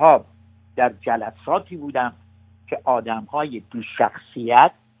بارها در جلساتی بودم که آدمهای بی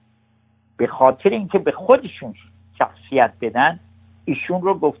شخصیت به خاطر اینکه به خودشون شخصیت بدن ایشون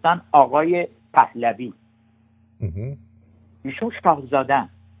رو گفتن آقای پهلوی. ایشون شاهزادن،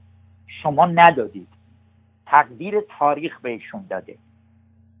 شما ندادید، تقدیر تاریخ بهشون داده.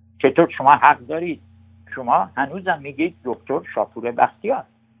 چطور شما حق دارید؟ شما هنوزم میگید دکتر شاپور بختیار،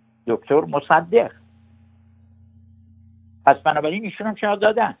 دکتر مصدق. پس بنابراین ایشون هم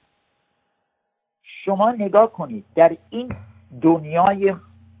شاهزادن. شما نگاه کنید در این دنیای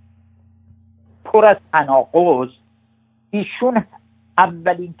پر از تناقض ایشون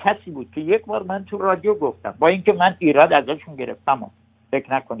اولین کسی بود که یک بار من تو رادیو گفتم، با اینکه من ایراد ازشون گرفتم و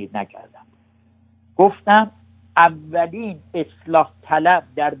فکر نکنید نکردم، گفتم اولین اصلاح طلب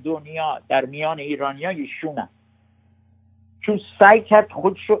در دنیا در میان ایرانی‌ها ایشونن، چون سعی کرد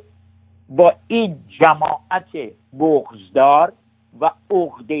خودشو با این جماعت بغضدار و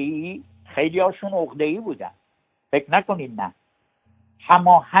عقده‌ای، خیلی هاشون عقده‌ای بودن، فکر نکنید نه،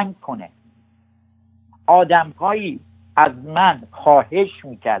 هماهنگ کنه. آدم‌هایی از من خواهش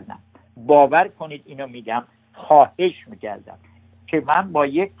میکردن، باور کنید اینو میگم، خواهش میکردن که من با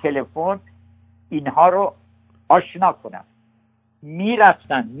یک تلفن اینها رو آشنا کنم.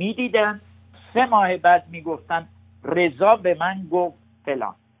 میرفتن میدیدن، 3 ماه بعد میگفتن رضا به من گفت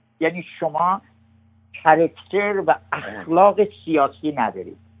فلان. یعنی شما کاراکتر و اخلاق سیاسی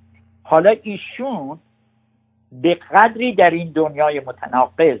ندارید. حالا ایشون به قدری در این دنیای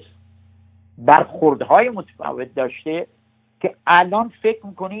متناقض برخوردهای متفاوت داشته که الان فکر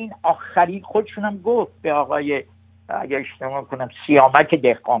میکنه این آخرین، خودشونم گفت به آقای، اگر اشتباه کنم، سیامک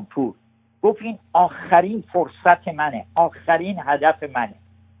دهقانپور، گفت این آخرین فرصت منه، آخرین هدف منه.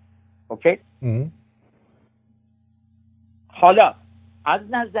 اوکی؟ حالا از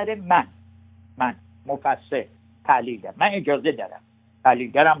نظر من مفسر تحلیلگر، من اجازه دارم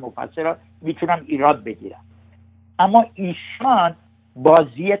تحلیلگرم، مفسر میتونم ایراد بگیرم، اما ایشان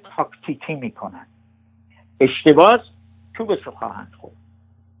بازی تاکتیکی میکنن، اشتباه چوبشو خواهند خورد.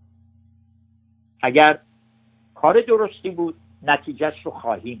 اگر کار درستی بود نتیجهش رو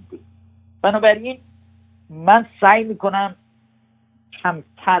خواهیم دید. بنابراین من سعی میکنم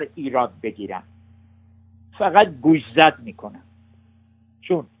کمتر ایراد بگیرم، فقط گوشزد میکنم،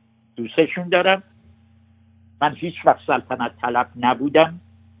 چون دوستشون دارم. من هیچ وقت سلطنت طلب نبودم،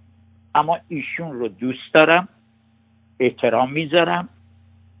 اما ایشون رو دوست دارم، احترام میذارم،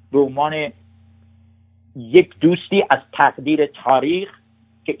 به عنوان یک دوستی از تقدیر تاریخ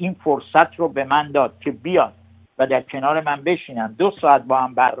که این فرصت رو به من داد که بیاد و در کنار من بشینن 2 ساعت با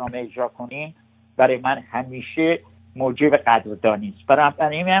هم برنامه اجرا کنیم، برای من همیشه موجب قدردانی است.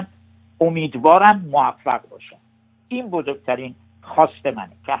 برای من امیدوارم موفق باشم. این بزرگترین خواست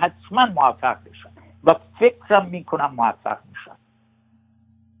منه که حتما موفق بشم و فکرم میکنم موفق میشم.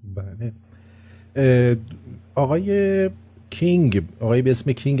 بله. آقای به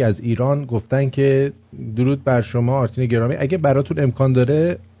اسم کینگ از ایران گفتن که درود بر شما آرتین گرامی، اگه براتون امکان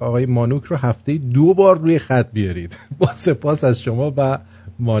داره آقای مانوک رو هفته 2 بار روی خط بیارید. با سپاس از شما و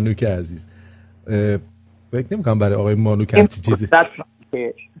مانوک عزیز. فکر نمی‌کنم برای آقای مانوک همچین چیزی.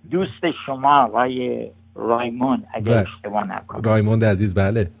 دوست شما آقای رایموند، اگه اشتباه نکنم، رایموند عزیز،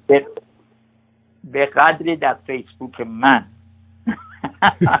 بله، به قدری در فیسبوک من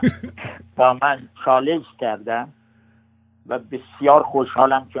با من چالش کردم و بسیار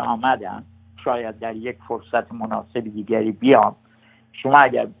خوشحالم که آمدم. شاید در یک فرصت مناسب دیگری بیام. شما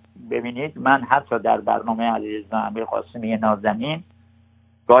اگر ببینید من حتی در برنامه علیرضا امیرقاسمی نازنین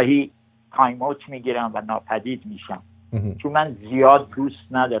گاهی تایم اوت میگیرم و ناپدید میشم، چون من زیاد دوست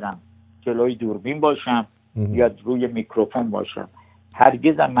ندارم جلوی دوربین باشم یا روی میکروفون باشم.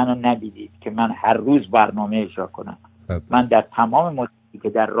 هرگزم منو ندیدید که من هر روز برنامه اجرا کنم. من در تمام مدتی که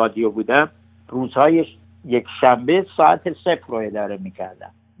در رادیو بودم روزهای یک شنبه ساعت 0 رو اداره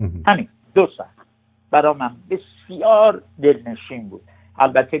میکردم. همین 2 ساعت برای من بسیار دلنشین بود.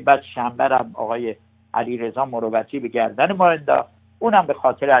 البته بعد شنبه هم آقای علیرضا مروتی به گردن ما انداخت، اونم به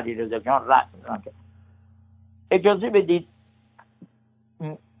خاطر علیرضا جان رفت. اجازه بدید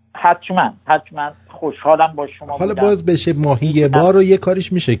حتما خوشحالم با شما حالا بودم. باز بشه ماهی یه بار رو یه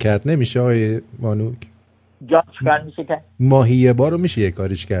کاریش میشه کرد، نمیشه آقای مانوک؟ جان چکار میشه کرد؟ ماهی یه بار رو میشه یه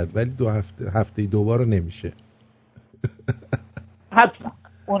کاریش کرد، ولی هفته 2 بار رو نمیشه. حتما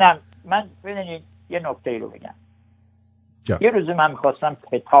اونم. من ببینید یه نکته رو بگم. یه روزی من میخواستم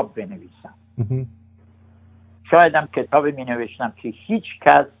کتاب بنویسم. شایدم کتابی مینوشتم که هیچ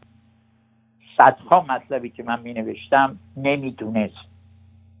کس صدها مطلبی که من مینوشتم نمیدونست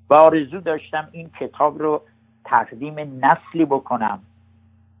و آرزو داشتم این کتاب رو تقدیم نسلی بکنم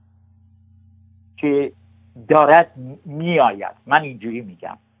که دارد میآید. من اینجوری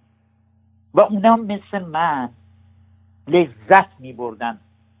میگم و اونا مثل من لذت میبردن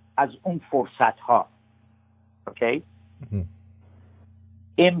از اون فرصت ها. اوکی؟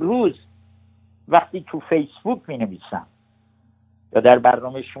 امروز وقتی تو فیسبوک مینویسم یا در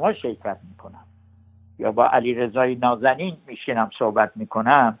برنامه شما شرکت میکنم یا با علیرضا نازنین میشینم صحبت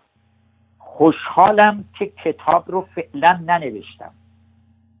میکنم، خوشحالم که کتاب رو فعلا ننوشتم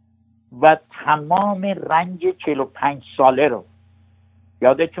و تمام رنج 45 ساله رو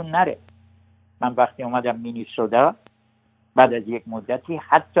یادتون نره. من وقتی اومدم مینیسوتا بعد از یک مدتی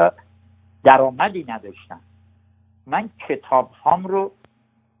حتی درآمدی نداشتم. من کتاب هام رو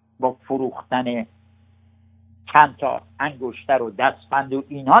با فروختن چند تا انگشتر و دستبند و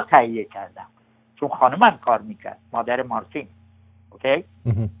اینا تهیه کردم، چون خانمم کار میکرد، مادر مارتین. اوکی؟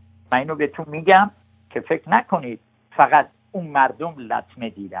 من اینو بهتون میگم که فکر نکنید فقط اون مردم لطمه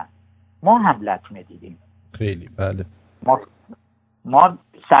دیدن، ما هم لطمه دیدیم. خیلی بله. ما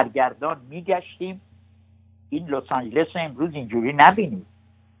سرگردان میگشتیم. این لس آنجلس امروز اینجوری نبینید.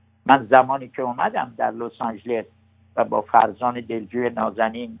 من زمانی که اومدم در لس آنجلس و با فرزان دلجوی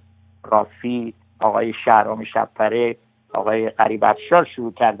نازنین، رافی، آقای شهرام شبپره، آقای غریب‌افشار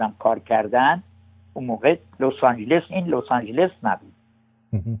شروع کردم کار کردن، اون موقع لس آنجلس این لس آنجلس نبود.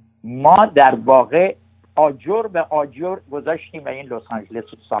 ما در واقع آجر به آجر گذاشتیم و این لس آنجلس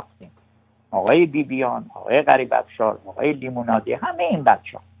رو ساختیم. آقای بیبیان، آقای غریب‌افشار، آقای لیمونادی، همه این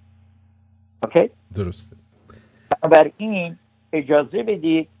بچه‌ها. اوکی؟ درسته. بنابراین اجازه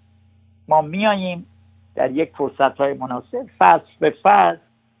بدید ما میاییم در یک فرصت‌های مناسب فصل به فصل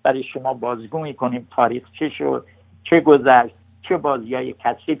برای شما بازگو می‌کنیم تاریخ چه شد، چه گذشت، چه بازی‌های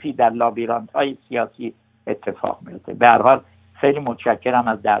کثیفی در لابیرانت‌های سیاسی اتفاق میفته. به هر حال خیلی متشکرم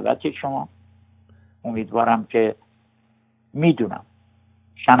از دعوت شما. امیدوارم که میدونم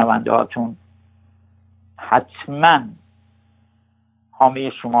شنونده هاتون حتما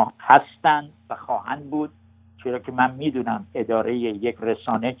حامی شما هستند و خواهند بود، چرا که من میدونم اداره یک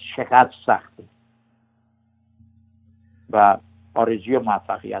رسانه چقدر سخته و آرزوی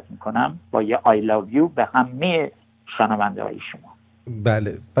موفقیت میکنم با یه I love you به همه شنونده های شما.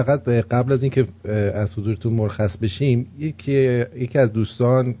 بله، فقط قبل از اینکه از حضورتون مرخص بشیم، یکی از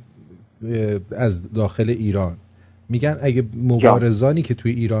دوستان از داخل ایران میگن اگه مبارزانی که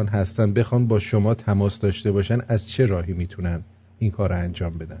توی ایران هستن بخوان با شما تماس داشته باشن از چه راهی میتونن این کار رو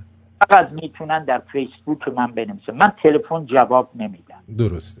انجام بدن؟ فقط میتونن در فیسبوک من بنویسن. من تلفن جواب نمیدم.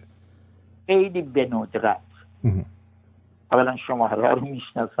 درسته. خیلی به ندرت. اولا شماره رو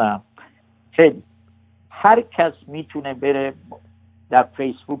میشناسم. خیلی هر کس میتونه بره در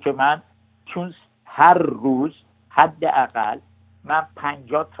فیسبوک من، چون هر روز حداقل من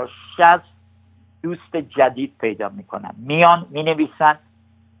 50 تا 60 دوست جدید پیدا میکنم. میان مینویسن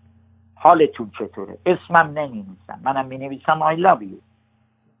حالتون چطوره، اسمم نمینویسن، منم مینویسم I love you.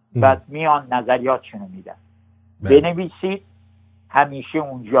 بعد میان نظریاتشونو میدن. بنویسید، همیشه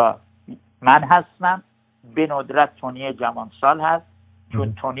اونجا من هستم. به ندرت تونی جمانسال هست،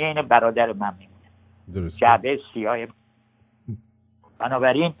 چون تونی این برادر من میمونه، جعبه سیاه.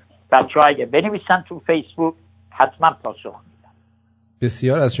 بنابراین بچه‌ها اگه بنویسن تو فیسبوک حتما پاسخ میدن.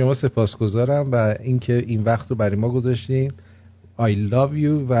 بسیار از شما سپاسگزارم و اینکه این وقت رو برای ما گذاشتین. I love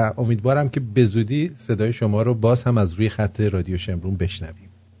you و امیدوارم که به زودی صدای شما رو باز هم از روی خط رادیو شمرون بشنویم.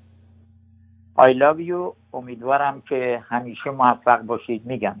 I love you. امیدوارم که همیشه موفق باشید.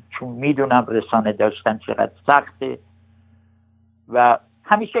 میگم چون میدونم رسانه داشتن چقدر سخته و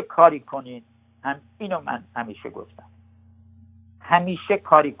همیشه کاری کنید. اینو من همیشه گفتم، همیشه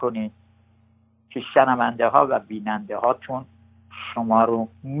کاری کنید که شنونده ها و بیننده هاتون شما رو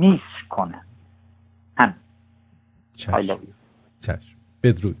میس کنن. هم چشم. I love you. چشم.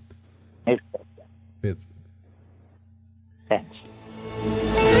 بدرود. بدرود. Thanks.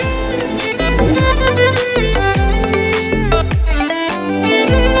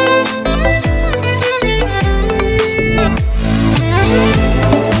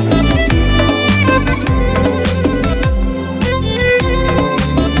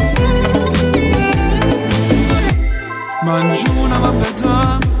 من جونم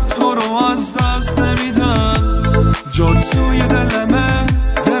بدم تو رو از دست نمیدم، جان توی دلمه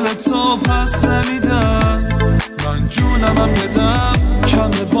دل تو پس نمیدم. من جونم بدم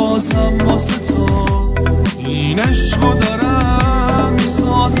کم بازم واسه تو، این عشقو دارم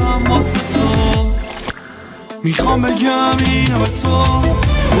میسازم واسه تو. میخوام بگم اینو به تو،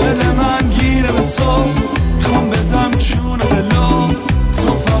 دل من گیره به تو، میخوام بدم جون دلو،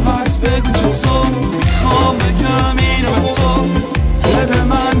 تو فقط بگو چطور. میخوام بگم اینو به تو، دل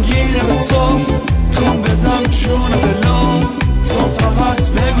من گیره به تو، میخوام بدم جون دلو، تو فقط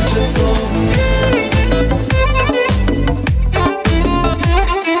بگو چطور.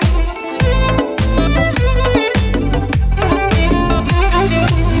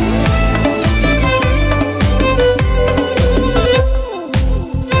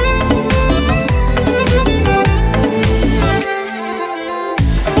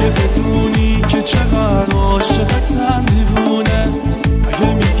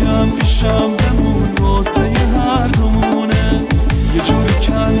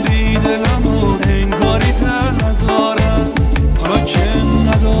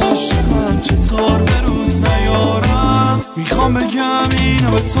 میخوام بگم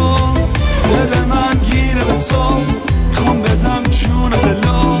اینو به تو، دل من گیره به تو، میخوام بدم جون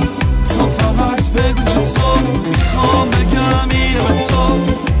دلو، تو فقط بگو چطور. میخوام بگم اینو به تو،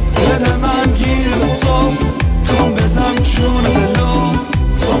 دل من گیره به تو، میخوام بدم جون دلو،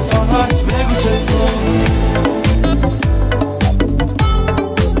 تو فقط بگو چطور.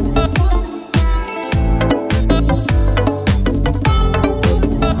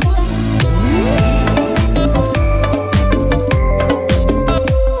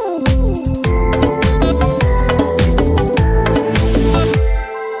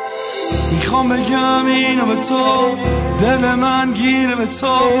 دل من گیره به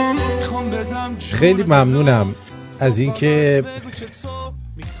تو. خیلی ممنونم از اینکه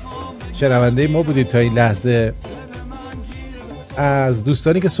شنونده ما بودید تا این لحظه. از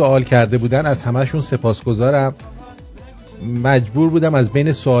دوستانی که سوال کرده بودن از همهشون سپاسگزارم. مجبور بودم از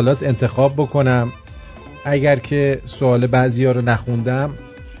بین سوالات انتخاب بکنم اگر که سوال بعضیا رو نخوندم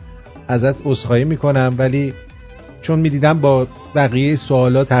ازت عذرخواهی میکنم، ولی چون میدیدم با بقیه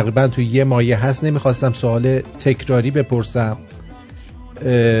سوالا تقریبا تو یه مایه هست نمیخواستم سوال تکراری بپرسم.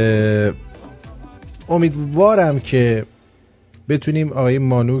 امیدوارم که بتونیم آقای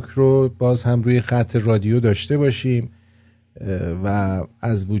مانوک رو باز هم روی خط رادیو داشته باشیم و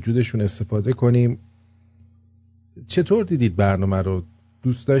از وجودشون استفاده کنیم. چطور دیدید برنامه رو؟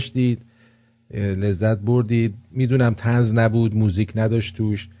 دوست داشتید؟ لذت بردید؟ میدونم طنز نبود، موزیک نداشت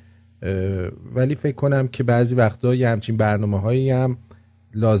توش، ولی فکر کنم که بعضی وقتا یه همچین برنامه‌هایی هم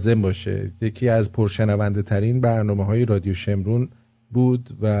لازم باشه. یکی از پرشنونده ترین برنامه‌های رادیو شمرون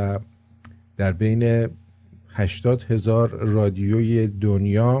بود و در بین 80,000 رادیوی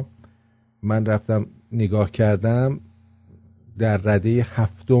دنیا من رفتم نگاه کردم در رده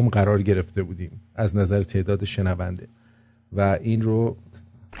 7 قرار گرفته بودیم از نظر تعداد شنونده و این رو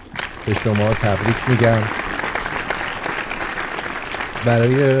به شما تبریک میگم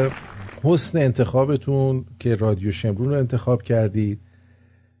برای حسن انتخابتون که رادیو شمرون رو انتخاب کردید.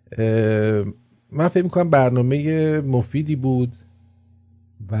 من فکر میکنم برنامه مفیدی بود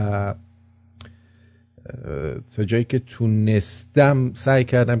و تا جایی که تونستم سعی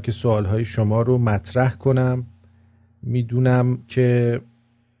کردم که سوالهای شما رو مطرح کنم. میدونم که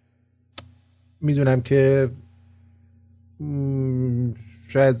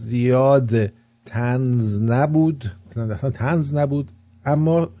شاید زیاد طنز نبود، اصلا طنز نبود،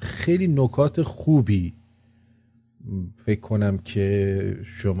 اما خیلی نکات خوبی فکر کنم که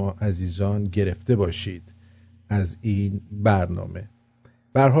شما عزیزان گرفته باشید از این برنامه.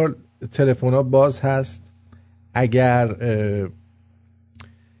 به هر حال تلفن‌ها باز هست. اگر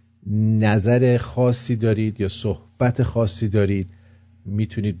نظر خاصی دارید یا صحبت خاصی دارید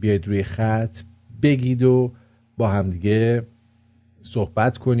میتونید بیاید روی خط بگید و با همدیگه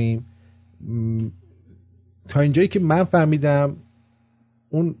صحبت کنیم. تا اینجایی که من فهمیدم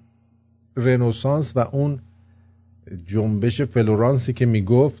اون رنسانس و اون جنبش فلورانسی که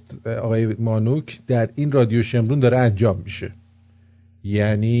میگفت آقای مانوک در این رادیو شمرون داره انجام میشه.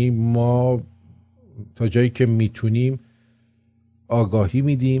 یعنی ما تا جایی که میتونیم آگاهی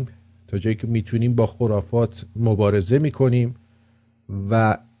میدیم، تا جایی که میتونیم با خرافات مبارزه میکنیم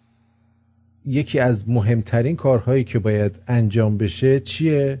و یکی از مهمترین کارهایی که باید انجام بشه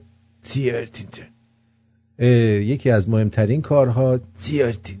چیه؟ یکی از مهمترین کارها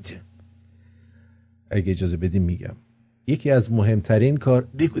اگه اجازه بدیم میگم یکی از مهمترین کار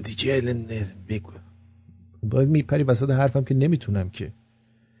بگو دیگه بگو باید میپری وسط حرفم که نمیتونم که.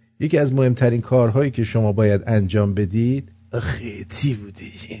 یکی از مهمترین کارهایی که شما باید انجام بدید آخه چی بوده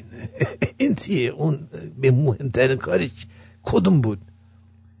این چیه؟ اون به مهمترین کارش کدوم بود؟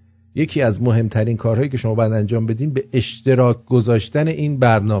 یکی از مهمترین کارهایی که شما باید انجام بدین به اشتراک گذاشتن این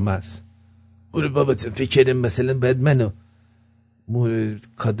برنامه است. برو بابا فکر کردم مثلا باید منو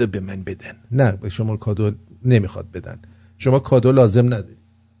کادو به من بدن. نه به شما کادو نمیخواد بدن. شما کادو لازم نداری.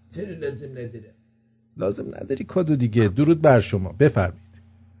 چرا لازم نداری؟ لازم نداری کادو دیگه. درود بر شما، بفرمایید.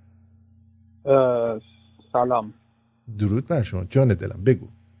 سلام. درود بر شما جان دلم، بگو.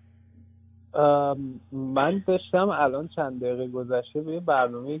 من داشتم الان چند دقیقه گذشته به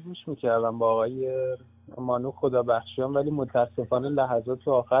برنامه گوش میکردم با آقای مانوک خدابخشیان، ولی متاسفانه لحظات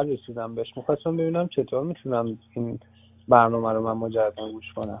آخر رسیدم بهش. میخواستم ببینم چطور میتونم این برنامه رو من مجددا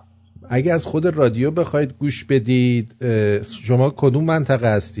گوش کنم. اگه از خود رادیو بخواید گوش بدید، شما کدوم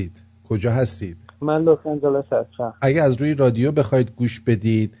منطقه هستید؟ کجا هستید؟ من لس آنجلس هستم. اگه از روی رادیو بخواید گوش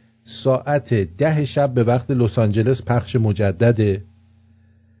بدید ساعت 10 شب به وقت لس آنجلس پخش مجدده.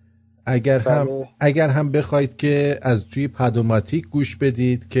 اگر هم بخواید که از توی پادوماتیک گوش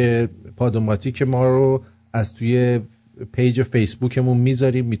بدید که پادوماتیک ما رو از توی پیج فیسبوکمون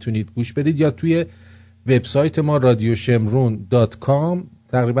میذاریم میتونید گوش بدید، یا توی وبسایت ما radioshemron.com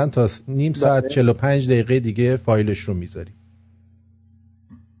تقریبا تا نیم ساعت 45 دقیقه دیگه فایلش رو میذاریم.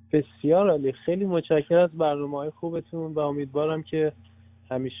 بسیار عالی، خیلی متشکرم از برنامه‌های خوبتون و امیدوارم که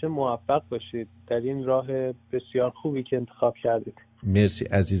همیشه موفق باشید در این راه بسیار خوبی که انتخاب کردید. مرسی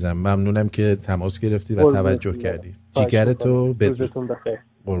عزیزم، ممنونم که تماس گرفتی و توجه کردی. جیگرتو بدرود.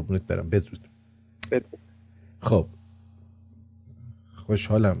 قربونت برم. بدرود. خب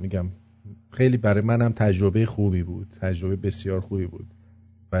خوشحالم، میگم خیلی برای منم تجربه خوبی بود، تجربه بسیار خوبی بود.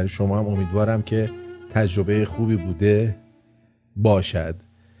 برای شما هم امیدوارم که تجربه خوبی بوده باشد.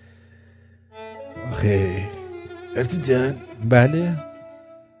 آخه ارتین جان، بله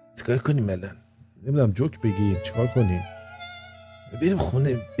چیکار کنیم الان؟ نمیدونم جوک بگیم چیکار کنیم؟ بریم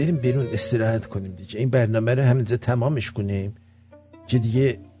خونه، بریم بیرون استراحت کنیم دیگه. این برنامه رو همینجا تمامش کنیم که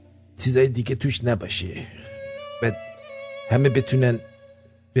دیگه چیزای دیگه توش نباشه، بعد همه بتونن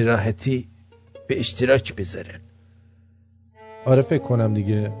به راحتی به اشتراک بذارن. آره فکر کنم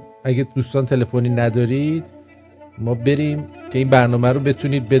دیگه. اگه دوستان تلفنی ندارید ما بریم که این برنامه رو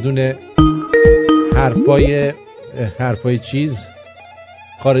بتونید بدون حرفای چیز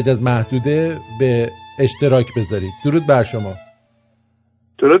خارج از محدوده به اشتراک بذارید. درود بر شما.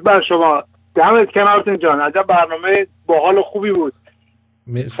 درود بر شما. دمت کنارتون جان. عجب برنامه باحال و خوبی بود.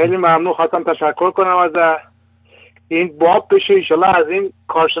 مرسی. خیلی ممنون. خواستم تشکر کنم از این باب بشه. انشالله از این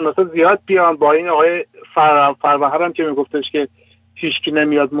کارشناسا زیاد بیان. با این آقای فروهر هم که میگفتش که هیچکی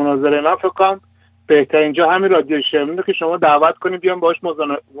نمیاد مناظره، من فکر کنم بهترین جا همین رادیو شمرونه که شما دعوت کنید بیان باهاش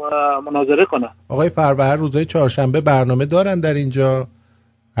مناظره کنن. آقای فروهر روزهای چهارشنبه برنامه دارن در اینجا،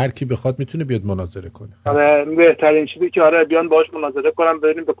 هر کی بخواد میتونه بیاد مناظره کنه. آره بهترین چیزی که آره بیان باهاش مناظره کنم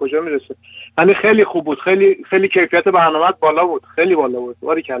ببینیم به کجا میرسه. یعنی خیلی خوب بود، خیلی کیفیت برنامه بالا بود، خیلی بالا بود.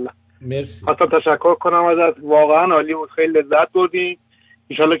 باریکلا. مرسی. خواستم تشکر کنم ازت، واقعا عالی بود، خیلی لذت بردیم.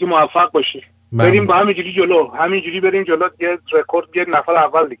 ان شاءالله که موفق باشی. بریم با همینجوری جلو، همینجوری بریم جلو دیگه. رکورد بیاد نفر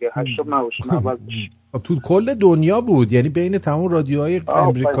اول دیگه، 80 نباشه، اول بشه. تو کل دنیا بود، یعنی بین تمام رادیوهای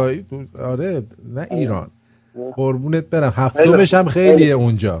آمریکایی. آره نه ایران. قربونت برم. هفتمش هم خیلیه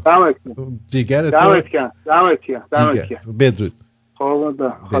اونجا. جیگرت. دمت گرم. بدرود.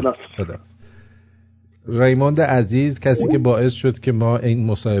 خدا. ریموند عزیز، کسی که باعث شد که ما این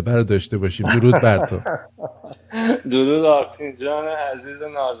مصاحبه رو داشته باشیم. درود بر تو. درود آرتین جان عزیز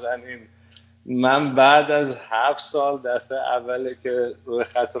نازنین. من بعد از 7 سال دفعه اوله که روی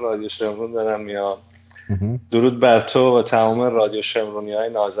خط رادیو شمرون دارم میام. درود بر تو و تمام رادیو شمرونی‌های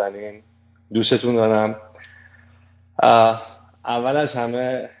نازنین. دوستتون دارم. اول از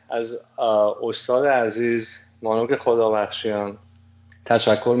همه از استاد عزیز مانوک خدابخشیان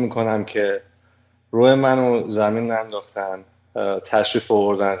تشکر میکنم که روی منو زمین ننداختن، تشریف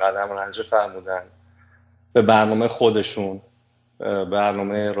آوردن، قدم رنجه فرمودن به برنامه خودشون،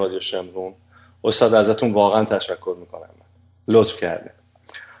 برنامه رادیو شمرون. استاد ازتون واقعا تشکر میکنم. لطف کردید.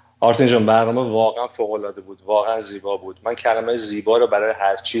 آرتین جان برنامه واقعا فوق‌العاده بود، واقعا زیبا بود. من کلمه زیبا رو برای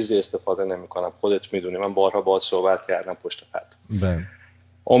هر چیزی استفاده نمی‌کنم، خودت میدونی. من بارها باهات صحبت کردم پشت خط.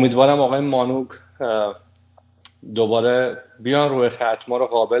 امیدوارم آقای مانوک دوباره بیان روی خط، ما رو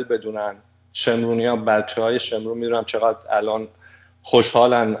قابل بدونن. شمرونی‌ها، بچه‌های شمرون میدونم چقدر الان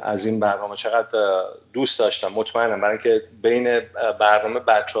خوشحالن از این برنامه، چقدر دوست داشتم. مطمئنم برای اینکه بین برنامه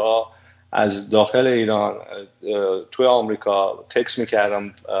بچه‌ها از داخل ایران توی آمریکا تکس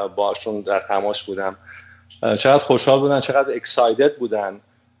میکردم، باشون در تماس بودم، چقدر خوشحال بودن، چقدر اکسایتد بودن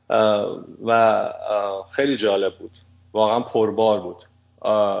و خیلی جالب بود، واقعا پربار بود.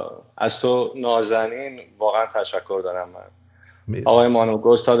 از تو نازنین واقعا تشکر دارم. من آقای مانوک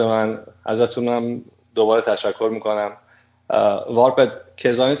استاد من، ازتونم دوباره تشکر میکنم. Varpet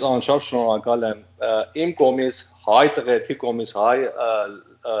kezanit ançap şnorkalem im komis hayt qepi komis hay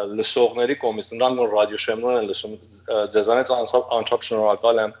لسوغنری کومیستون رنگ رادیو شمرون لسوم جزانت آنچاب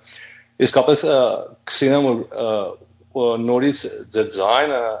شنوالم اسکاپس کسینم نوریت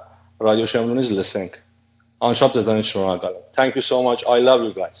دیزاین رادیو شمرون is listening آنچاب جزانت شنوالم. Thank you so much. I love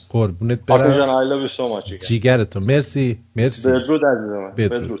you guys. قربونت برم. I love you so much. جیگرتو. مرسی. بدرود عزیزم.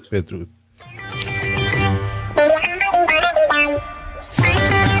 بدرود.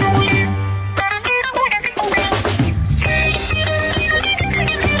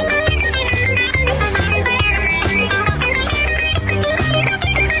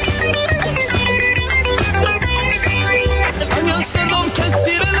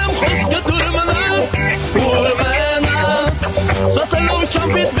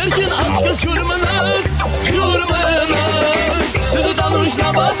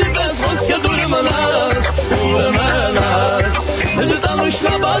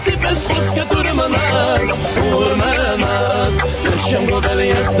 Nabadi bez خوسك دور منات دور منات Keşkem godeli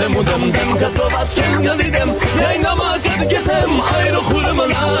jestem udem dem Katrować kendalidem Jaynama kad gitem Ayrı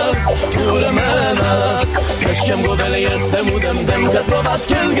hurmanat Dور منات Keşkem godeli jestem udem dem Katrować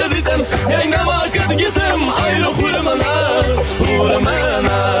kendalidem Jaynama kad gitem Ayrı hurmanat Dور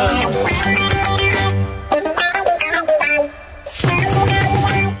منات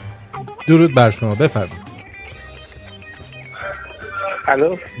درود بر شما. بفرمایید.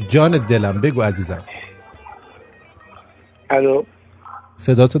 الو جان دلم، بگو عزیزم. الو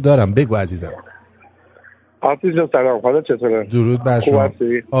صداتو دارم، بگو عزیزم. آرتین جان سلام، حالا چطوره؟ درود بر شما.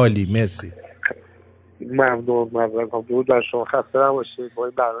 عالی، مرسی. ممنون. درود بر شما. خسته نباشید. با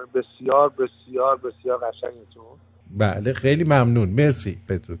این برنامه بسیار بسیار بسیار قشنگتون. بله خیلی ممنون، مرسی.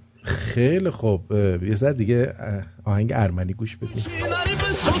 بدرود. خیلی خوب. یه ذره دیگه آهنگ ارمنی گوش بدیم.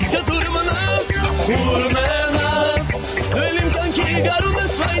 Elimden ki garımda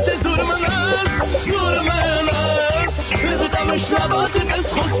sayte durmanız دلدمش نباتی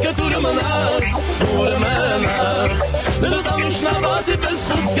بسخوز که دور من است دور من است دلدمش نباتی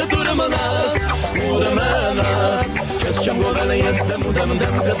بسخوز که دور من است دور من است کشم گوهل یستمودم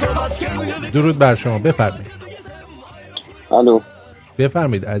دم که تو باز کرد. درود بر شما، بفرمایید. الو،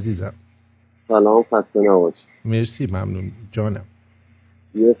 بفرمایید عزیزم. سلام، خسته نباشید. مرسی، ممنون جانم.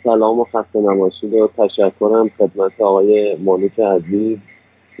 یه سلام و خسته نباشید و تشکرم خدمت آقای مانوک عزیز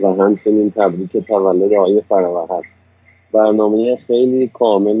و همچنین تبریک تولد آقای فرابهر. برنامه خیلی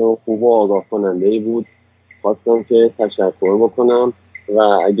کامل و خوب و آگاه کننده‌ای بود. خواستم که تشکر بکنم و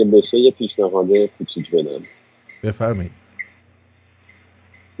اگه بشه یه پیشنهاد کوچیک بدم. بفرمایید.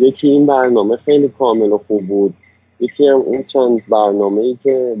 یکی این برنامه خیلی کامل و خوب بود، یکی هم اون چند برنامه‌ای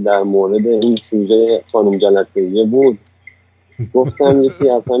که در مورد این سوژه خانم جلسه‌ای بود. گفتم یکی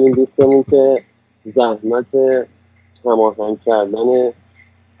از همین دوستمون که زحمت هماهنگ کردن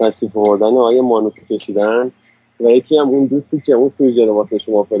تشریف آوردن آقای مانوک کشیدن و یکی هم اون دوستی که اون سوژه رو واسه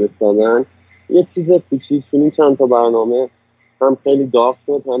شما فرستادن. یه چیز کوچیک این چند تا برنامه هم خیلی داغ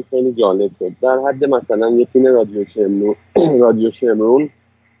شد هم خیلی جالب شد. در حد مثلا یه تیم رادیو شمرون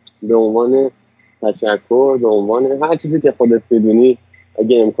به عنوان تشکر، به عنوان هر چیزی که خودت بدونی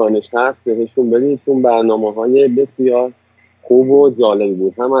اگه امکانش هست بهشون بدید، چون برنامه‌های بسیار خوب و جالب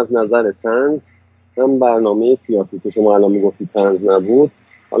بود، هم از نظر طنز هم برنامه سیاسی که شما الان میگفتید طنز نبود.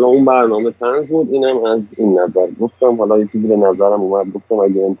 حالا اون برنامه طنز بود، اینم از این نظر گفتم. حالا یه چیزی به نظرم اومد گفتم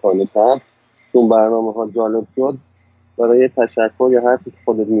اگه امکانش هست چون برنامه‌ها جالب شد برای تشکر یا هر چیزی که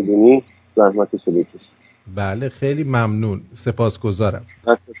خودت میدونی زحمتش رو بکش. بله خیلی ممنون، سپاسگزارم.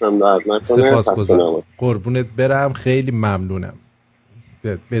 دستتون درد نکنه. سپاسگزارم، قربونت برم، خیلی ممنونم.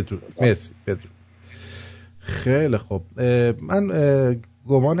 بدرود. مرسی. بدرود. خیلی خوب. من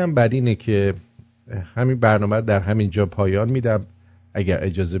گمانم بر اینه که همین برنامه رو در همین جا پایان میدم اگر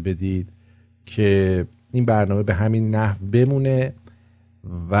اجازه بدید که این برنامه به همین نحو بمونه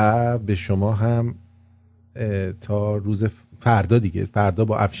و به شما هم تا روز فردا دیگه، فردا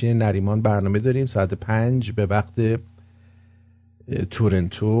با افشین نریمان برنامه داریم ساعت 5 به وقت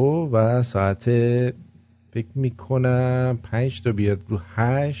تورنتو و ساعت فکر میکنم 5 تا بیاد رو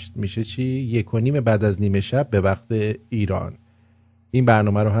 8 میشه چی 1:30 بعد از نیمه شب به وقت ایران. این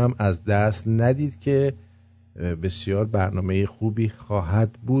برنامه رو هم از دست ندید که بسیار برنامه خوبی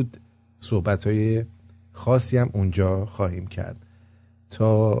خواهد بود. صحبت‌های خاصی هم اونجا خواهیم کرد.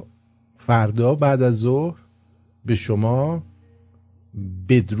 تا فردا بعد از ظهر به شما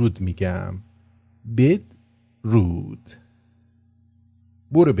بدرود میگم. بدرود.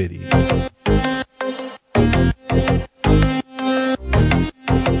 برو بریم.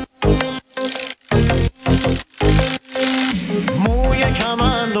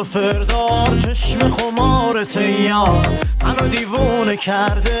 و فردار چشم خمار تیار منو دیوونه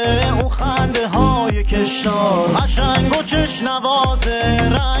کرده اون خنده های کشدار قشنگ و چشم نوازه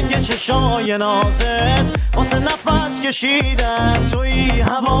رنگ چشای نازت واسه نفس کشیدن توی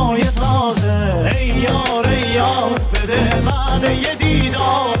هوای تازه ای یار بده بعد یه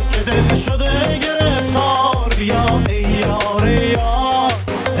دیدار که دل شده گرفتار بیا ای یار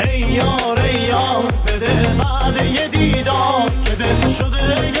ای یار بده بعد یه دیدار که دل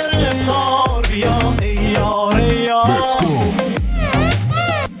شده گرفتار بیا ای یار Let's go.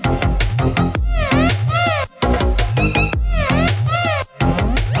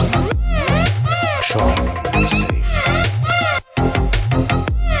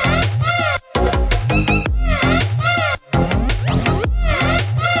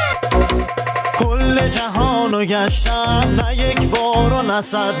 کل جهانو گشتم نه یک بار و نه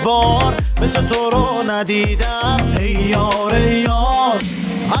 100 بار مثل تو رو ندیدم ای یار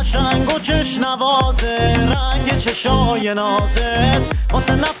قشنگ و چشم نوازه رنگ چشای نازت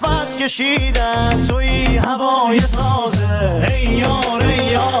واسه نفس کشیدن توی هوای تازه ای یار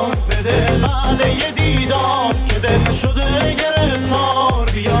بده بعد یه دیدار که دل شده گرفتار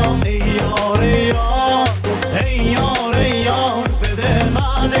بیا ای یار بده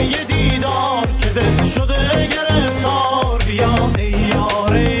بعد یه دیدار که دل شده گرفتار بیا ای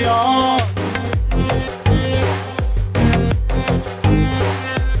یار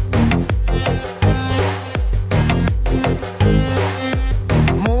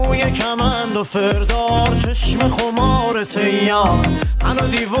کمند و فردار چشم خمار تیار منو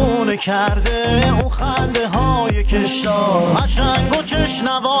دیوونه کرده اون خنده های کشدار قشنگ و چشم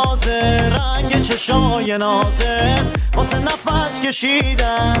نوازه رنگ چشای نازت واسه نفس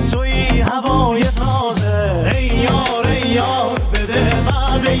کشیدن توی هوای تازه ای یار بده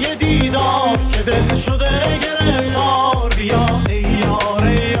بعد یه دیدار که دل شده گرفتار